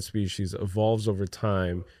less advanced species evolves over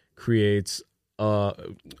time,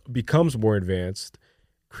 becomes more advanced,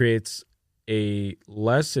 creates a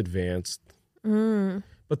less advanced,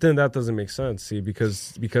 but then that doesn't make sense, see,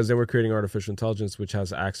 because then we're creating artificial intelligence which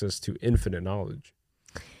has access to infinite knowledge.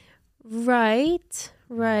 Right.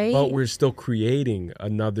 But we're still creating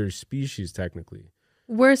another species technically.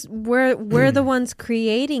 We're the ones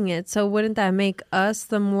creating it, so wouldn't that make us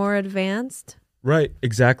the more advanced? Right,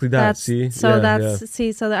 exactly that.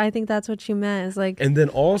 So I think that's what you meant, is like. And then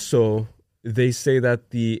also they say that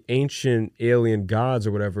the ancient alien gods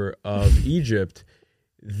or whatever of Egypt,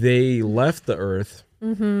 they left the earth.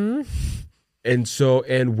 And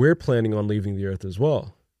we're planning on leaving the earth as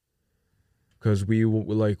well, because we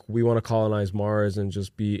want to colonize Mars and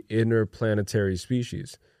just be interplanetary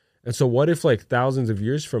species. And so what if, like, thousands of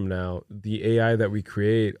years from now, the AI that we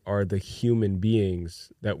create are the human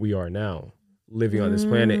beings that we are now living on this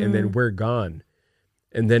planet, and then we're gone.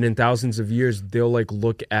 And then in thousands of years, they'll like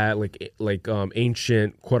look at like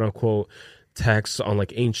ancient, quote unquote, texts on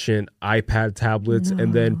like ancient iPad tablets,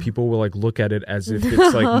 and then people will like look at it as if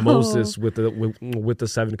it's like Moses with the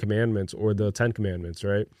 7 commandments or the 10 commandments,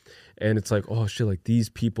 right? And it's like, oh shit, like these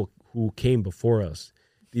people who came before us,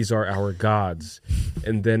 these are our gods.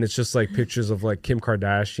 And then it's just like pictures of like Kim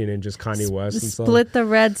Kardashian and just Kanye West and stuff. Split the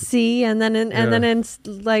Red Sea, and then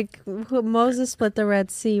like Moses split the Red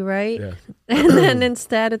Sea, right? Yeah. And then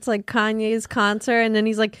instead it's like Kanye's concert, and then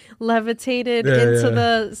he's like levitated into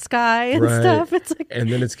the sky and stuff. It's like,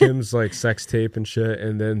 and then it's Kim's like sex tape and shit,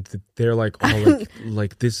 and then they're like, oh,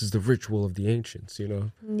 like this is the ritual of the ancients, you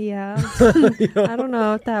know? Yeah. I don't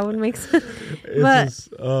know if that would make sense. It's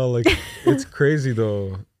just, like it's crazy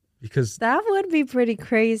though. Because that would be pretty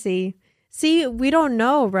crazy. See, we don't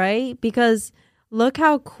know, right? Because look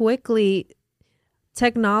how quickly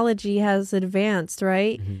technology has advanced,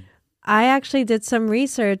 right? Mm-hmm. I actually did some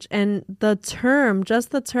research, and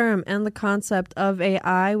just the term and the concept of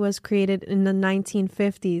AI was created in the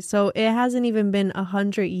 1950s. So it hasn't even been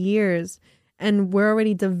 100 years, and we're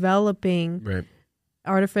already developing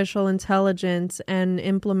artificial intelligence and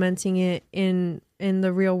implementing it in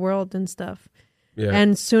the real world and stuff. Yeah.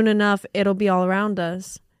 And soon enough, it'll be all around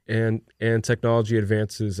us. And technology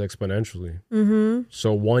advances exponentially. Mm-hmm.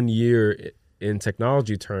 So 1 year in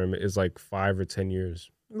technology term is like 5 or 10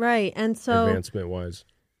 years. Right. And so advancement wise.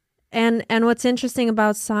 And what's interesting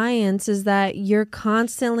about science is that you're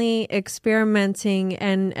constantly experimenting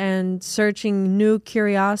and searching new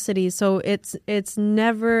curiosities. So it's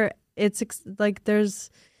like there's,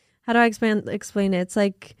 how do I explain it? It's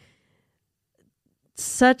like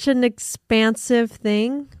such an expansive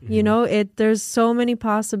thing, you know. There's so many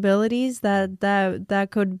possibilities that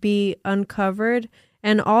could be uncovered,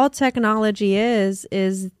 and all technology is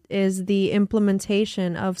the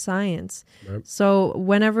implementation of science. Right. So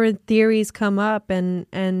whenever theories come up and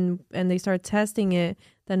they start testing it,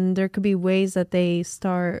 then there could be ways that they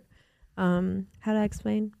start how do I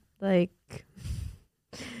explain, like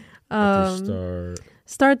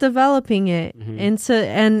start developing it into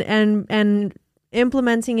and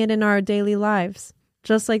implementing it in our daily lives,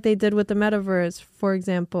 just like they did with the metaverse, for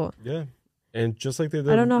example. Yeah. And just like they did.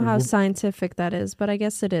 I don't know how scientific that is, but I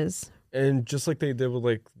guess it is. And just like they did with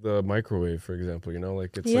like the microwave, for example, you know,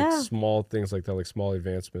 like it's like small things like that, like small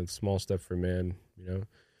advancements, small step for man, you know.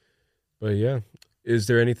 But yeah. Is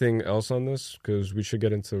there anything else on this? Because we should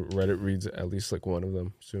get into Reddit reads, at least like one of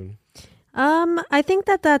them soon. I think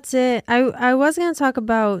that's it. I was going to talk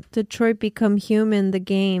about Detroit Become Human, the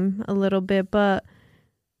game, a little bit, but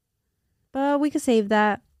we could save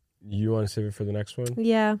that. You want to save it for the next one?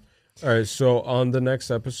 Yeah. All right, so on the next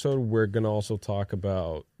episode, we're going to also talk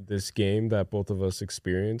about this game that both of us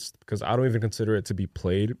experienced, because I don't even consider it to be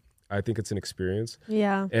played. I think it's an experience.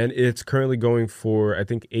 Yeah. And it's currently going for, I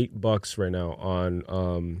think, $8 right now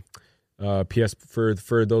on PS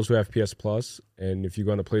for those who have PS Plus, and if you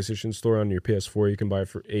go on the PlayStation Store on your PS4, you can buy it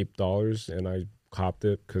for $8, and I copped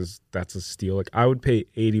it because that's a steal. Like I would pay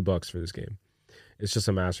 $80 for this game. It's just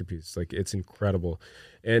a masterpiece. Like it's incredible,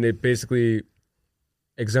 and it basically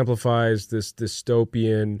exemplifies this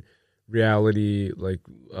dystopian reality, like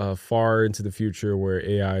far into the future, where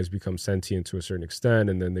AIs become sentient to a certain extent,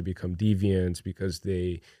 and then they become deviant because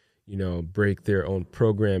they, you know, break their own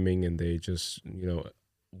programming, and they just, you know,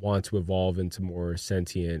 want to evolve into more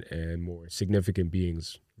sentient and more significant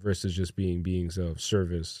beings versus just being beings of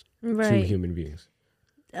service to human beings.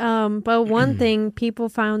 But one thing, people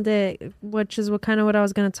found it, which is what I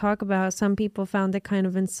was going to talk about. Some people found it kind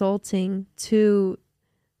of insulting to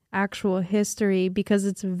actual history because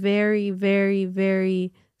it's very, very,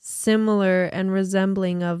 very similar and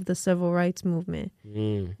resembling of the civil rights movement.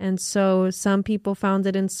 And so some people found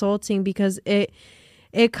it insulting because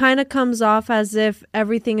it kind of comes off as if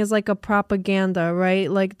everything is like a propaganda,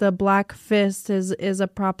 right? Like the Black Fist is a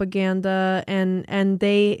propaganda, and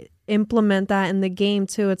they implement that in the game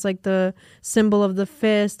too. It's like the symbol of the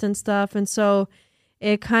fist and stuff. And so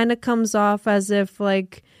it kind of comes off as if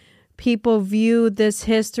like people view this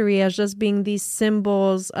history as just being these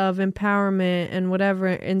symbols of empowerment and whatever,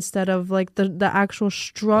 instead of like the actual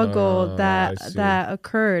struggle that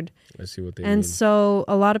occurred. I see what they mean. And so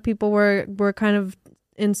a lot of people were kind of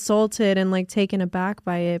insulted and like taken aback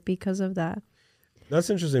by it because of that. That's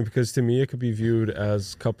interesting, because to me it could be viewed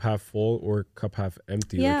as cup half full or cup half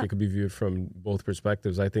empty. Yeah. Like it could be viewed from both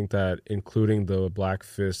perspectives. I think that including the Black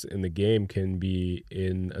Fist in the game can be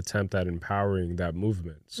an attempt at empowering that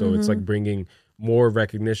movement. So it's like bringing more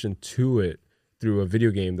recognition to it through a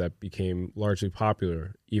video game that became largely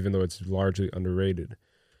popular, even though it's largely underrated.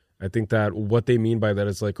 I think that what they mean by that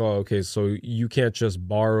is like, oh, okay, so you can't just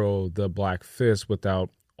borrow the Black Fist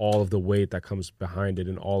without all of the weight that comes behind it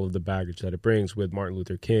and all of the baggage that it brings with Martin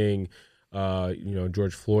Luther King,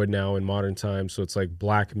 George Floyd now in modern times. So it's like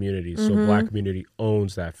Black community. So Black community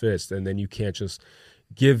owns that fist, and then you can't just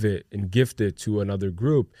give it and gift it to another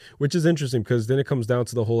group, which is interesting because then it comes down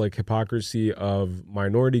to the whole like hypocrisy of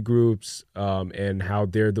minority groups and how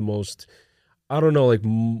they're the most, I don't know, like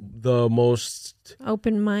the most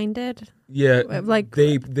open-minded. Yeah, like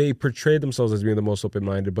they portray themselves as being the most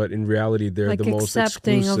open-minded, but in reality they're like the most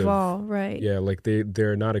accepting exclusive of all, right? Yeah, like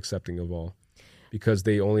they're not accepting of all because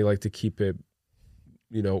they only like to keep it,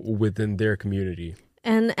 within their community.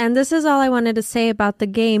 And this is all I wanted to say about the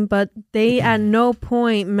game, but they at no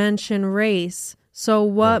point mention race. So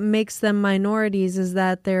what makes them minorities is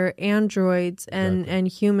that they're androids and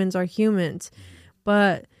humans are humans.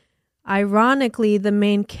 But ironically, the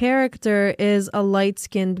main character is a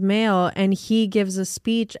light-skinned male, and he gives a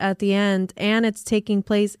speech at the end, and it's taking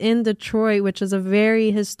place in Detroit, which is a very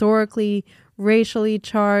historically racially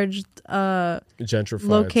charged gentrified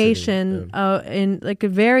location in like a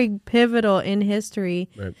very pivotal in history.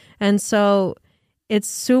 Right. And so it's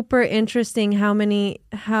super interesting how many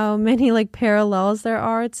like parallels there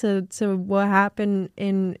are to what happened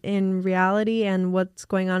in reality and what's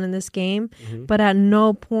going on in this game. But at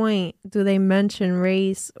no point do they mention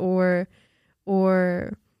race or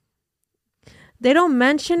they don't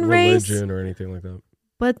mention religion race or anything like that.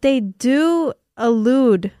 But they do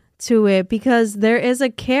allude to it because there is a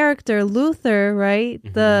character, Luther, right?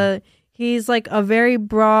 He's like a very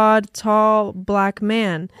broad, tall Black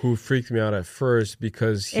man. Who freaked me out at first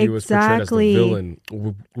because he was portrayed as the villain,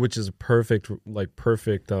 which is perfectly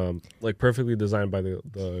designed by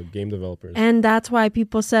the game developers. And that's why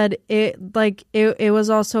people said it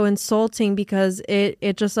was also insulting because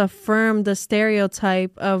it just affirmed the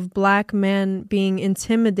stereotype of Black men being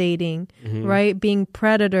intimidating, right? Being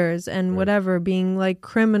predators and whatever, being like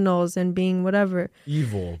criminals and being whatever.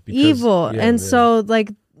 Evil. So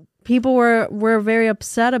like, people were very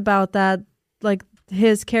upset about that, like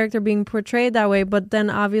his character being portrayed that way. But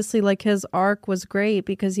then obviously like his arc was great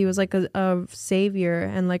because he was like a savior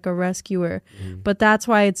and like a rescuer. But that's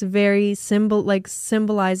why it's very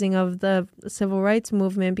symbolizing of the civil rights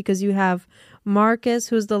movement, because you have Marcus,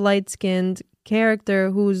 who's the light-skinned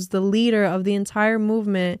character, who's the leader of the entire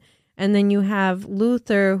movement. And then you have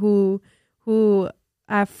Luther, who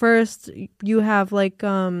at first you have like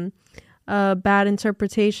a bad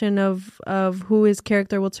interpretation of who his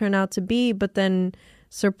character will turn out to be, but then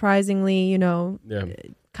surprisingly,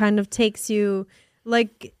 kind of takes you,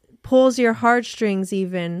 like pulls your heartstrings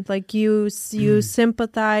even. Like you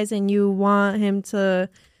sympathize and you want him to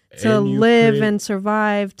live and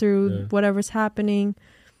survive through whatever's happening.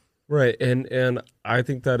 Right, and I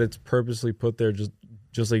think that it's purposely put there just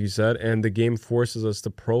like you said, and the game forces us to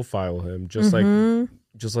profile him just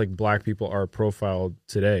like Black people are profiled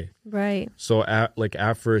today. Right. So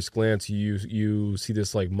at first glance, you see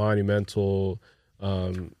this like monumental,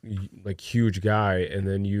 like huge guy, and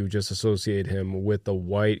then you just associate him with the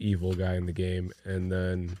white evil guy in the game, and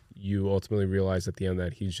then you ultimately realize at the end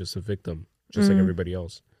that he's just a victim, just like everybody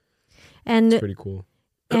else. And it's pretty cool.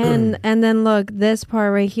 And then look, this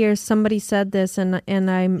part right here, somebody said this, and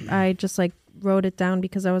I just like wrote it down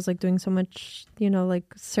because I was like doing so much,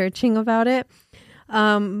 like searching about it.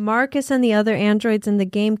 Marcus and the other androids in the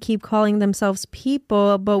game keep calling themselves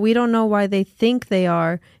people, but we don't know why they think they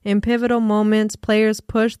are. In pivotal moments, players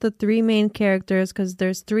push the three main characters, because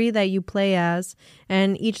there's three that you play as,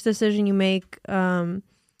 and each decision you make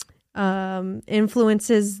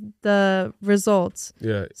influences the results.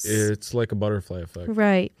 Yeah, it's like a butterfly effect.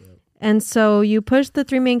 Right. Yeah. And so you push the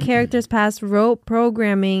three main characters past rote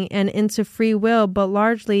programming and into free will, but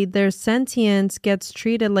largely their sentience gets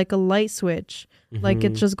treated like a light switch. Like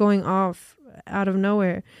it's just going off out of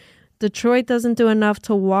nowhere. Detroit doesn't do enough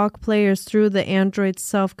to walk players through the android's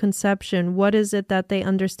self-conception. What is it that they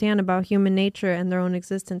understand about human nature and their own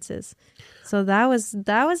existences? So that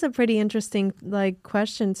was a pretty interesting like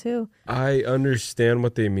question too. I understand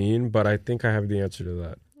what they mean, but I think I have the answer to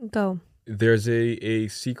that. Go. There's a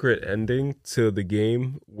secret ending to the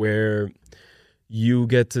game where you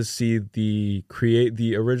get to see the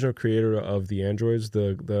original creator of the androids,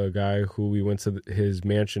 the guy who we went to his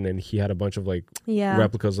mansion and he had a bunch of like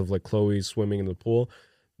replicas of like Chloe swimming in the pool.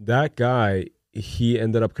 That guy, he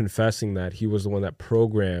ended up confessing that he was the one that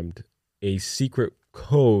programmed a secret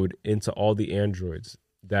code into all the androids,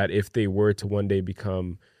 that if they were to one day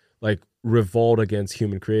become like revolt against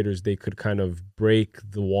human creators, they could kind of break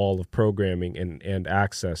the wall of programming and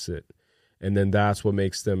access it. And then that's what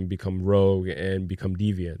makes them become rogue and become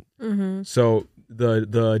deviant. So the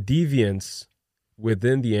deviants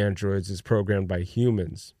within the androids is programmed by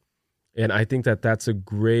humans. And I think that that's a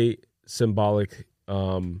great symbolic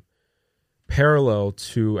parallel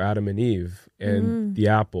to Adam and Eve and the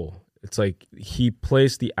apple. It's like he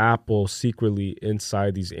placed the apple secretly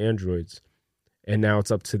inside these androids, and now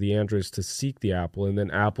it's up to the androids to seek the apple. And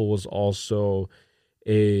then apple was also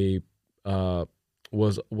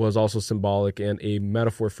was also symbolic and a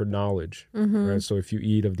metaphor for knowledge. Right? So if you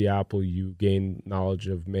eat of the apple, you gain knowledge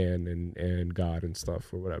of man and God and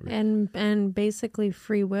stuff or whatever. And basically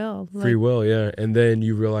free will. Free will, yeah. And then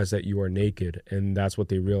you realize that you are naked, and that's what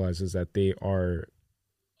they realize, is that they are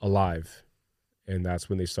alive. And that's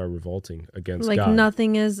when they start revolting against like God.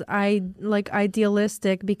 Nothing is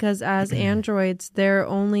idealistic, because as androids, their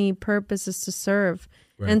only purpose is to serve.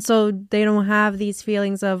 Right. And so they don't have these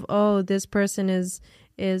feelings of, oh, this person is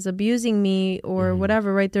abusing me or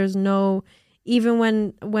whatever, right? There's no, even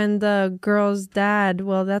when the girl's dad,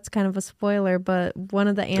 well, that's kind of a spoiler, but one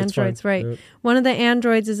of the androids, right? Yep. One of the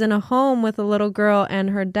androids is in a home with a little girl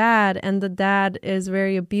and her dad, and the dad is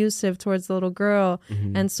very abusive towards the little girl.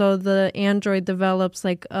 And so the android develops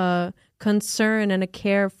like a concern and a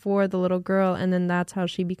care for the little girl, and then that's how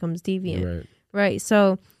she becomes deviant. Right.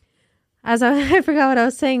 So I forgot what I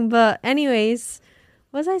was saying, but anyways,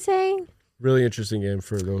 what was I saying? Really interesting game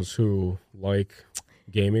for those who like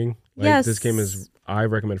gaming. Yes. This game I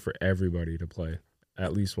recommend for everybody to play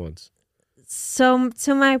at least once. So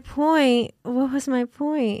to my point, what was my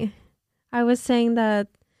point? I was saying that.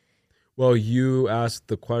 Well, you asked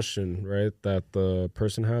the question, right, that the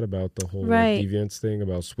person had about the whole deviance thing,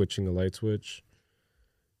 about switching the light switch.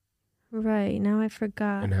 Right. Now I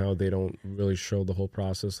forgot. And how they don't really show the whole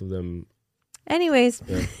process of them. Anyways,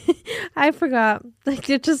 I forgot. Like,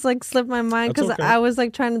 it just like slipped my mind because I was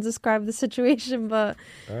like trying to describe the situation, but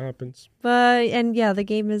that happens. And yeah, the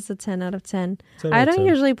game is a 10 out of 10. I don't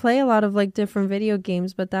usually play a lot of like different video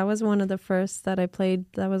games, but that was one of the first that I played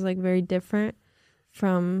that was like very different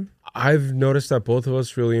from. I've noticed that both of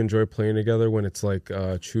us really enjoy playing together when it's like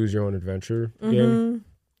choose your own adventure game.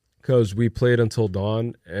 Because we played Until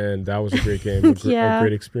Dawn, and that was a great game. It was a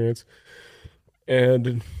great experience.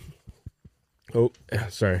 And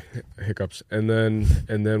sorry, hiccups. And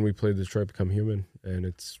then we played Detroit Become Human, and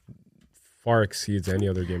it's far exceeds any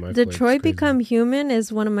other game I've played. Detroit Become Human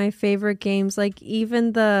is one of my favorite games. Like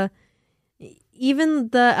even the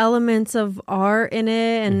elements of art in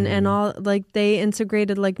it and all, like they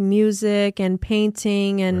integrated like music and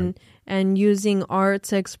painting and using art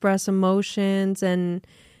to express emotions, and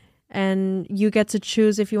you get to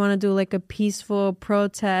choose if you want to do like a peaceful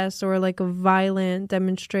protest or like a violent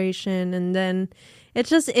demonstration. And then it's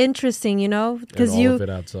just interesting, you know, because all of it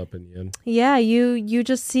adds up in the end. Yeah, you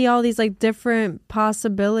just see all these like different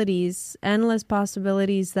possibilities, endless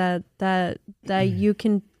possibilities that you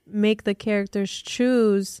can make the characters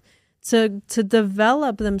choose to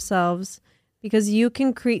develop themselves, because you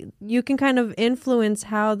can kind of influence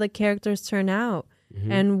how the characters turn out.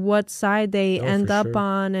 And what side they end up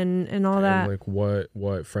on and all that. Like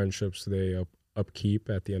what friendships they upkeep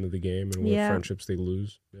at the end of the game, and what friendships they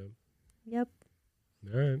lose. Yeah. Yep.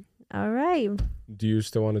 All right. Do you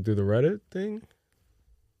still want to do the Reddit thing?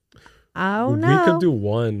 Oh, no. We could do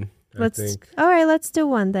one, I think. All right, let's do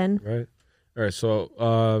one then. Right. All right,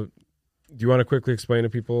 so do you want to quickly explain to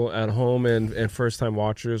people at home and first-time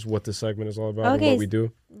watchers what this segment is all about and what we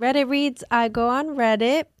do? Reddit reads, I go on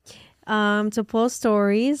Reddit to post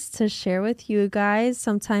stories to share with you guys.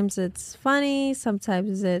 Sometimes it's funny,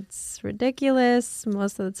 sometimes it's ridiculous,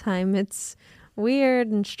 most of the time it's weird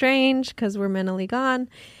and strange because we're mentally gone,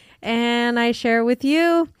 and I share with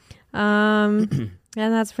you, and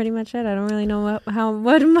that's pretty much it. I don't really know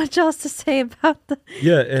what much else to say about the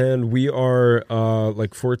and we are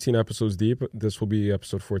like 14 episodes deep. This will be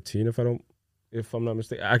episode 14 if I'm not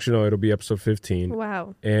mistaken. Actually, no, it'll be episode 15.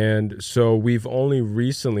 Wow. And so we've only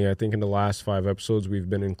recently, I think in the last 5 episodes, we've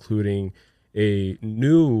been including a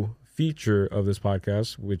new feature of this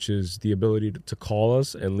podcast, which is the ability to call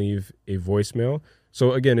us and leave a voicemail.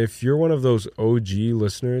 So again, if you're one of those OG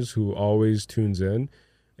listeners who always tunes in,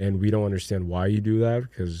 and we don't understand why you do that,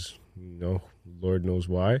 because, Lord knows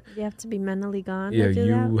why. You have to be mentally gone. Yeah,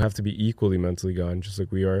 you have to be equally mentally gone, just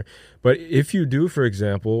like we are. But if you do, for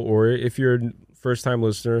example, or if you're a first-time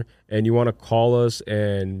listener and you want to call us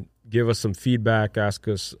and give us some feedback, ask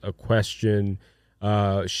us a question,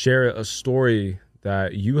 share a story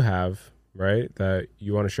that you have, right, that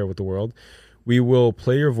you want to share with the world, we will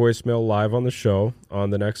play your voicemail live on the show on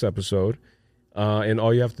the next episode. And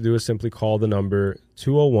all you have to do is simply call the number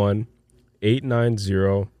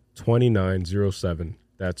 201-890-2907.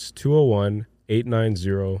 That's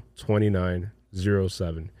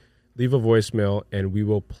 201-890-2907. leave a voicemail, and we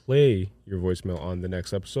will play your voicemail on the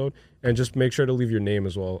next episode. And just make sure to leave your name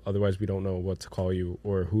as well. Otherwise, we don't know what to call you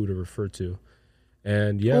or who to refer to.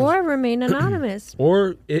 And yeah, or remain anonymous.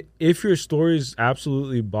 Or if your story is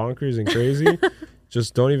absolutely bonkers and crazy,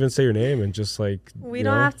 just don't even say your name and just like we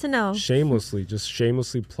don't have to know. Shamelessly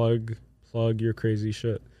plug your crazy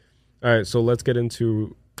shit. All right, so let's get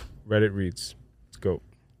into Reddit reads. Let's go.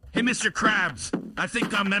 Hey, Mr. Krabs, I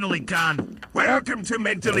think I'm mentally gone. Welcome to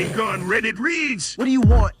Mentally Gone Reddit Reads. What do you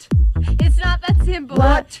want? It's not that simple.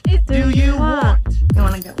 What do you want? You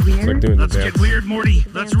want to get weird? Like Let's get weird, Morty.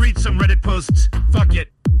 Let's read some Reddit posts. Fuck it.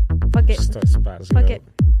 Fuck it. Start spazzing Fuck out. it.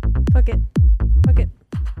 Fuck it. Fuck it.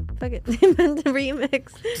 Fuck it. The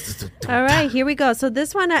remix. All right, here we go. So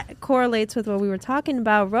this one correlates with what we were talking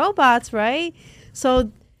about, robots, right?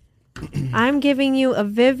 So I'm giving you a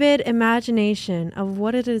vivid imagination of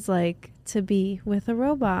what it is like to be with a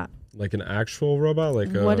robot. Like an actual robot?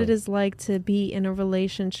 Like what it is like to be in a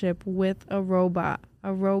relationship with a robot.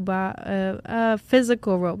 A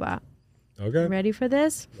physical robot. Okay. Ready for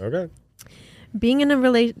this? Okay. Being in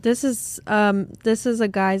a this is a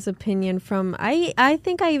guy's opinion from I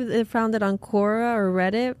think I found it on Quora or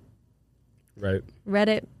Reddit. Right.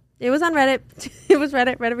 Reddit. It was on Reddit. It was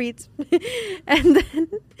Reddit reads. And then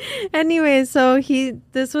anyway, so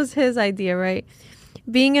this was his idea, right?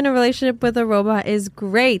 Being in a relationship with a robot is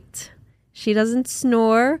great. She doesn't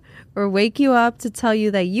snore or wake you up to tell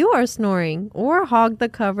you that you are snoring or hog the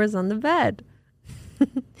covers on the bed.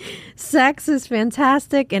 Sex is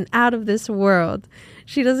fantastic and out of this world.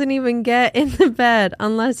 She doesn't even get in the bed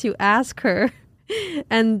unless you ask her.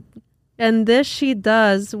 And this she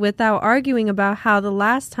does without arguing about how the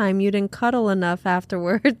last time you didn't cuddle enough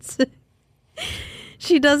afterwards.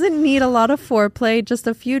 She doesn't need a lot of foreplay, just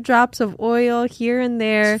a few drops of oil here and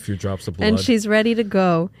there. Just a few drops of blood. And she's ready to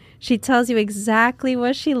go. She tells you exactly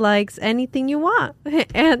what she likes, anything you want,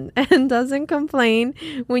 and doesn't complain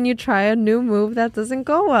when you try a new move that doesn't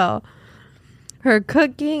go well. Her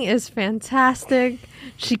cooking is fantastic.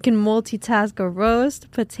 She can multitask a roast,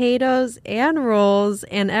 potatoes, and rolls,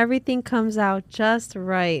 and everything comes out just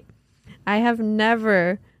right. I have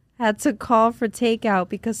never had to call for takeout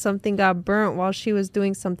because something got burnt while she was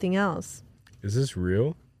doing something else. Is this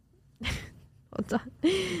real? Hold on.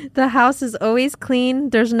 The house is always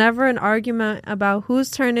clean. There's never an argument about whose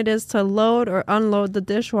turn it is to load or unload the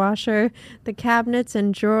dishwasher. The cabinets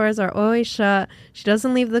and drawers are always shut. She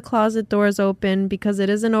doesn't leave the closet doors open because it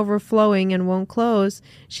isn't overflowing and won't close.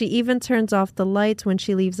 She even turns off the lights when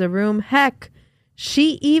she leaves a room. Heck,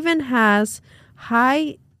 she even has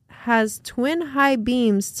twin high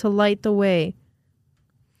beams to light the way.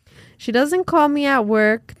 She doesn't call me at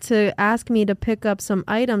work to ask me to pick up some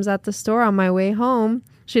items at the store on my way home.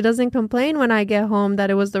 She doesn't complain when I get home that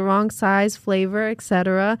it was the wrong size, flavor,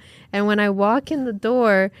 etc. And when I walk in the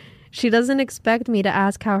door, she doesn't expect me to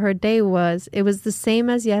ask how her day was. It was the same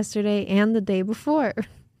as yesterday and the day before.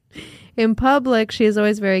 In public, she is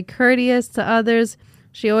always very courteous to others.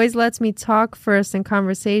 She always lets me talk first in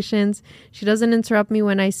conversations. She doesn't interrupt me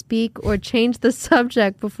when I speak or change the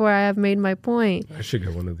subject before I have made my point. I should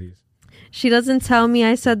get one of these. She doesn't tell me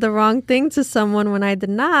I said the wrong thing to someone when I did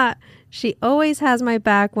not. She always has my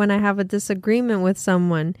back when I have a disagreement with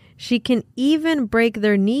someone. She can even break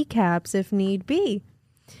their kneecaps if need be.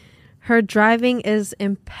 Her driving is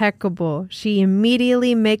impeccable. She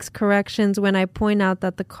immediately makes corrections when I point out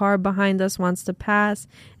that the car behind us wants to pass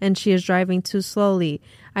and she is driving too slowly.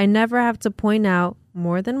 I never have to point out,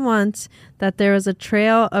 more than once, that there is a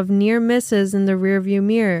trail of near misses in the rearview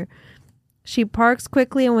mirror. She parks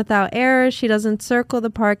quickly and without error. She doesn't circle the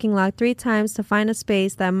parking lot 3 times to find a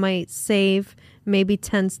space that might save maybe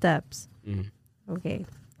 10 steps. Okay,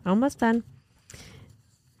 almost done.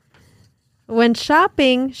 When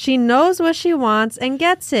shopping, she knows what she wants and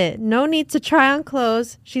gets it. No need to try on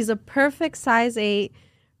clothes. She's a perfect size 8.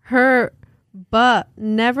 Her butt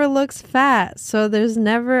never looks fat, so there's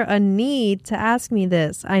never a need to ask me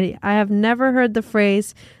this. I have never heard the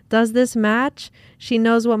phrase, "Does this match?" She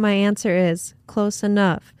knows what my answer is. Close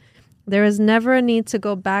enough. There is never a need to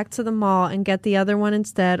go back to the mall and get the other one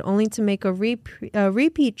instead, only to make a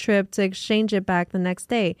repeat trip to exchange it back the next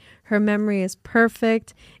day. Her memory is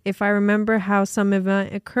perfect. If I remember how some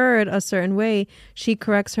event occurred a certain way, she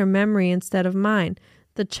corrects her memory instead of mine.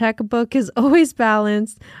 The checkbook is always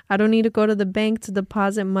balanced. I don't need to go to the bank to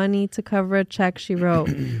deposit money to cover a check she wrote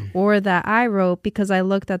or that I wrote because I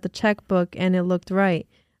looked at the checkbook and it looked right.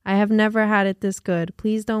 I have never had it this good.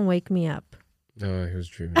 Please don't wake me up. No, he was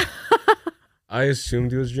dreaming. I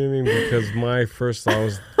assumed he was dreaming because my first thought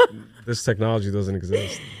was this technology doesn't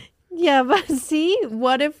exist. Yeah, but see,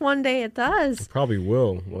 what if one day it does? It probably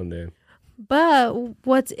will one day. But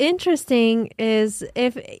what's interesting is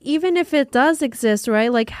even if it does exist,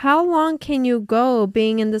 right? Like, how long can you go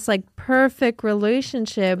being in this like perfect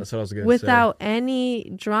relationship That's what I was gonna without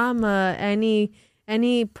any drama,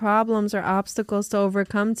 any problems or obstacles to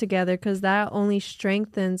overcome together? Because that only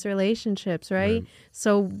strengthens relationships, right?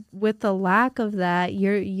 So with the lack of that,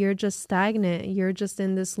 you're just stagnant. You're just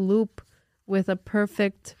in this loop with a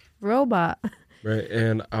perfect robot. Right.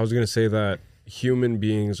 And I was gonna say that human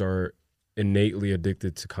beings are innately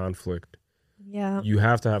addicted to conflict. Yeah. You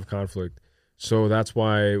have to have conflict. So that's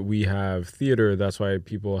why we have theater. That's why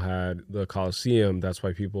people had the Coliseum. That's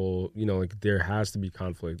why people, like there has to be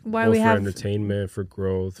conflict. Why both we for have entertainment, for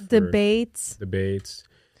growth, debates.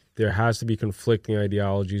 There has to be conflicting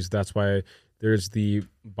ideologies. That's why there's the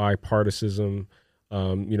bipartisanship,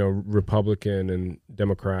 Republican and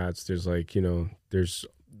Democrats. There's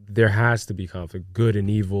there has to be conflict, good and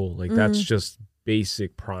evil. Like that's just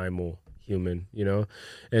basic primal human,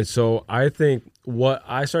 And so I think what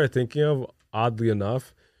I started thinking of, oddly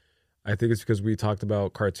enough, I think it's because we talked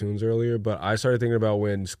about cartoons earlier, but I started thinking about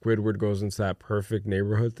when Squidward goes into that perfect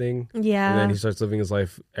neighborhood thing. Yeah. And then he starts living his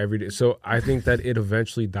life every day. So I think that it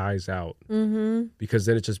eventually dies out because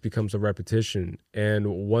then it just becomes a repetition.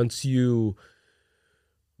 And once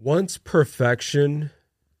perfection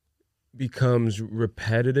becomes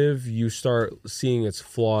repetitive, you start seeing its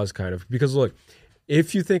flaws kind of. Because look,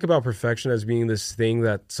 if you think about perfection as being this thing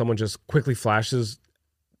that someone just quickly flashes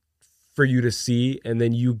for you to see, and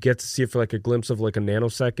then you get to see it for like a glimpse of like a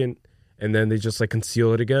nanosecond, and then they just like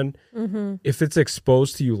conceal it again. If it's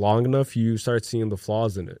exposed to you long enough, you start seeing the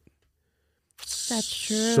flaws in it. That's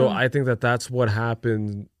true. So I think that that's what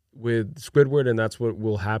happened with Squidward, and that's what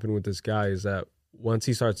will happen with this guy, is that once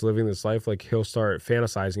he starts living this life, like he'll start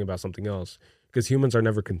fantasizing about something else, because humans are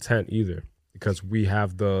never content either. Because we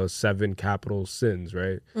have the 7 capital sins,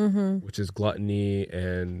 right? Which is gluttony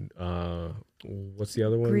and what's the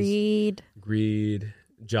other one? Greed,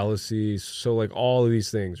 jealousy. So like all of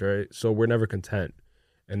these things, right? So we're never content.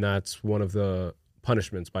 And that's one of the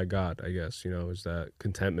punishments by God, I guess, is that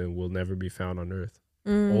contentment will never be found on earth.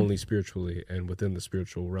 Only spiritually and within the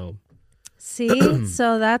spiritual realm. See?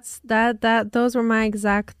 So those were my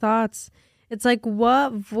exact thoughts. It's like,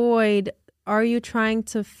 what void are you trying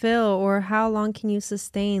to fill, or how long can you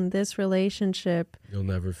sustain this relationship? You'll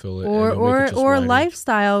never fill it. Or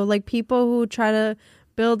lifestyle, like people who try to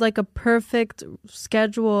build like a perfect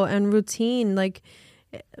schedule and routine, like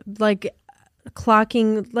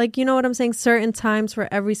clocking, like, you know what I'm saying? Certain times for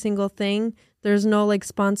every single thing. There's no like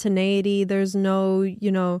spontaneity. There's no,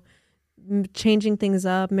 changing things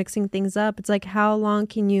up, mixing things up. It's like, how long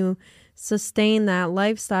can you sustain that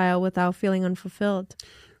lifestyle without feeling unfulfilled?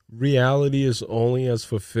 Reality is only as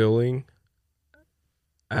fulfilling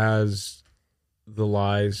as the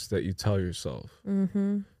lies that you tell yourself.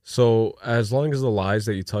 So as long as the lies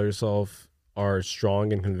that you tell yourself are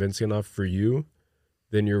strong and convincing enough for you,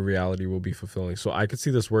 then your reality will be fulfilling. So I could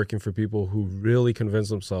see this working for people who really convince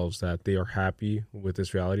themselves that they are happy with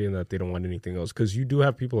this reality and that they don't want anything else. Because you do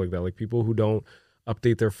have people like that, like people who don't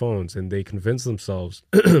update their phones, and they convince themselves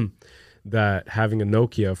that having a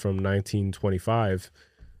Nokia from 1925,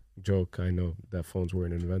 joke, I know that phones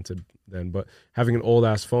weren't invented then, but having an old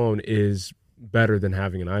ass phone is better than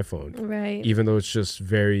having an iPhone, right? Even though it's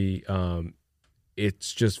very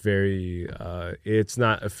it's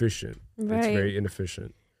not efficient, right? It's very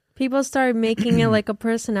inefficient. People start making it like a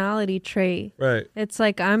personality trait, right? It's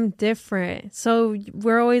like, I'm different, so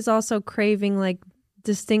we're always also craving like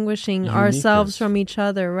distinguishing ourselves from each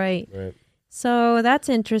other, right? So that's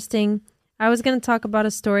interesting. I was going to talk about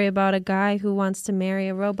a story about a guy who wants to marry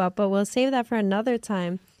a robot, but we'll save that for another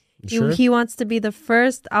time. Sure. He wants to be the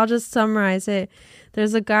first. I'll just summarize it.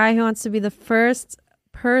 There's a guy who wants to be the first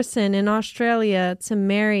person in Australia to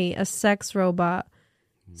marry a sex robot.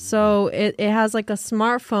 So it has like a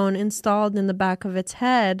smartphone installed in the back of its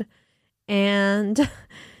head, and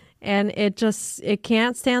it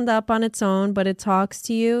can't stand up on its own, but it talks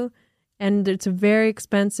to you. And it's very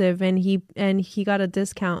expensive, and he got a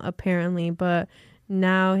discount apparently, but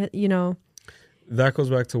now, that goes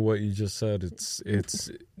back to what you just said.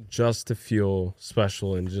 It's just to feel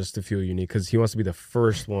special and just to feel unique, because he wants to be the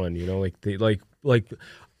first one. Like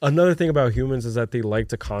another thing about humans is that they like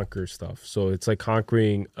to conquer stuff. So it's like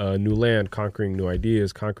conquering a new land, conquering new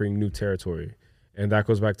ideas, conquering new territory, and that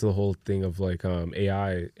goes back to the whole thing of like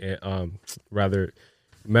AI, rather.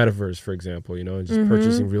 Metaverse, for example, and just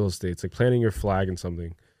purchasing real estate. It's like planting your flag in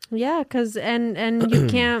something. Yeah, because and you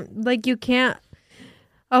can't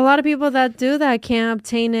A lot of people that do that can't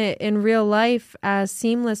obtain it in real life as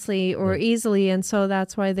seamlessly or easily, and so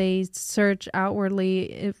that's why they search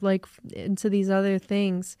outwardly, into these other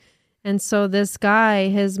things. And so this guy,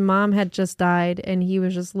 his mom had just died, and he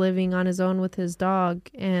was just living on his own with his dog,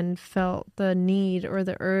 and felt the need or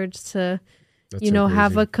the urge to,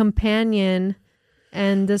 have a companion.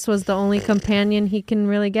 And this was the only companion he can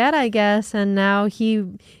really get, I guess. And now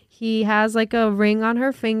he has like a ring on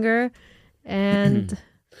her finger, and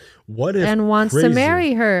wants to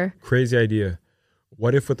marry her. Crazy idea.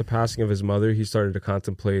 What if with the passing of his mother, he started to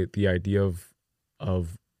contemplate the idea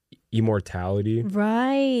of immortality?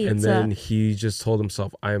 Right. And then he just told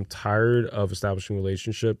himself, I am tired of establishing a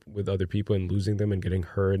relationship with other people and losing them and getting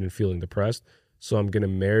hurt and feeling depressed. So I'm going to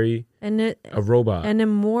marry a robot.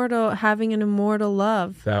 Having an immortal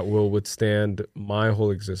love. That will withstand my whole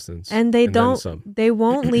existence. And they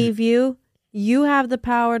won't leave you. You have the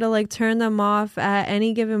power to like turn them off at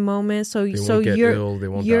any given moment. So they won't get ill, they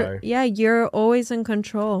won't die. Yeah, you're always in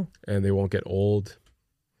control. And they won't get old.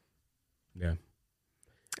 Yeah.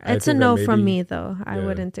 It's a no from me though. I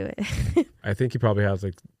wouldn't do it. I think he probably has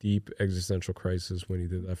like deep existential crisis when he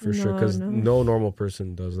did that for sure. Because no normal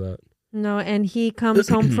person does that. No, and he comes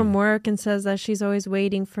home from work and says that she's always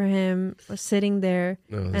waiting for him, sitting there,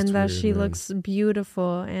 and that she looks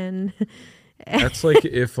beautiful. And that's like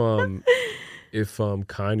if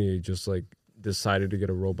Kanye just like decided to get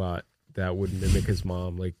a robot that would mimic his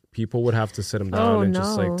mom, like people would have to sit him down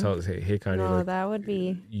just like tell, hey Kanye, no, like, that would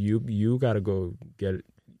be you got to go get it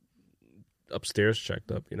upstairs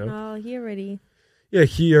checked up, Oh, he already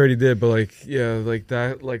did, but like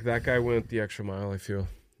that guy went the extra mile. I feel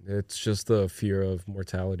it's just the fear of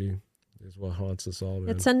mortality is what haunts us all,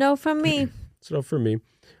 man. It's a no from me. It's a no from me.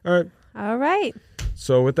 All right.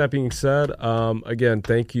 So with that being said, again,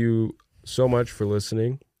 thank you so much for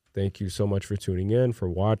listening. Thank you so much for tuning in, for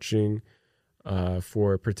watching,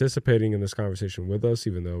 for participating in this conversation with us,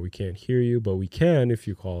 even though we can't hear you, but we can if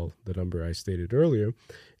you call the number I stated earlier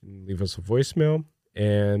and leave us a voicemail.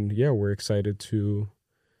 And yeah, we're excited to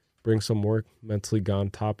bring some more mentally gone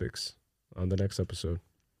topics on the next episode.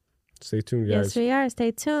 Stay tuned, guys. Yes, we are. Stay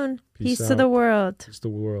tuned. Peace out. to the world. Peace to the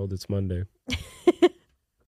world. It's Monday.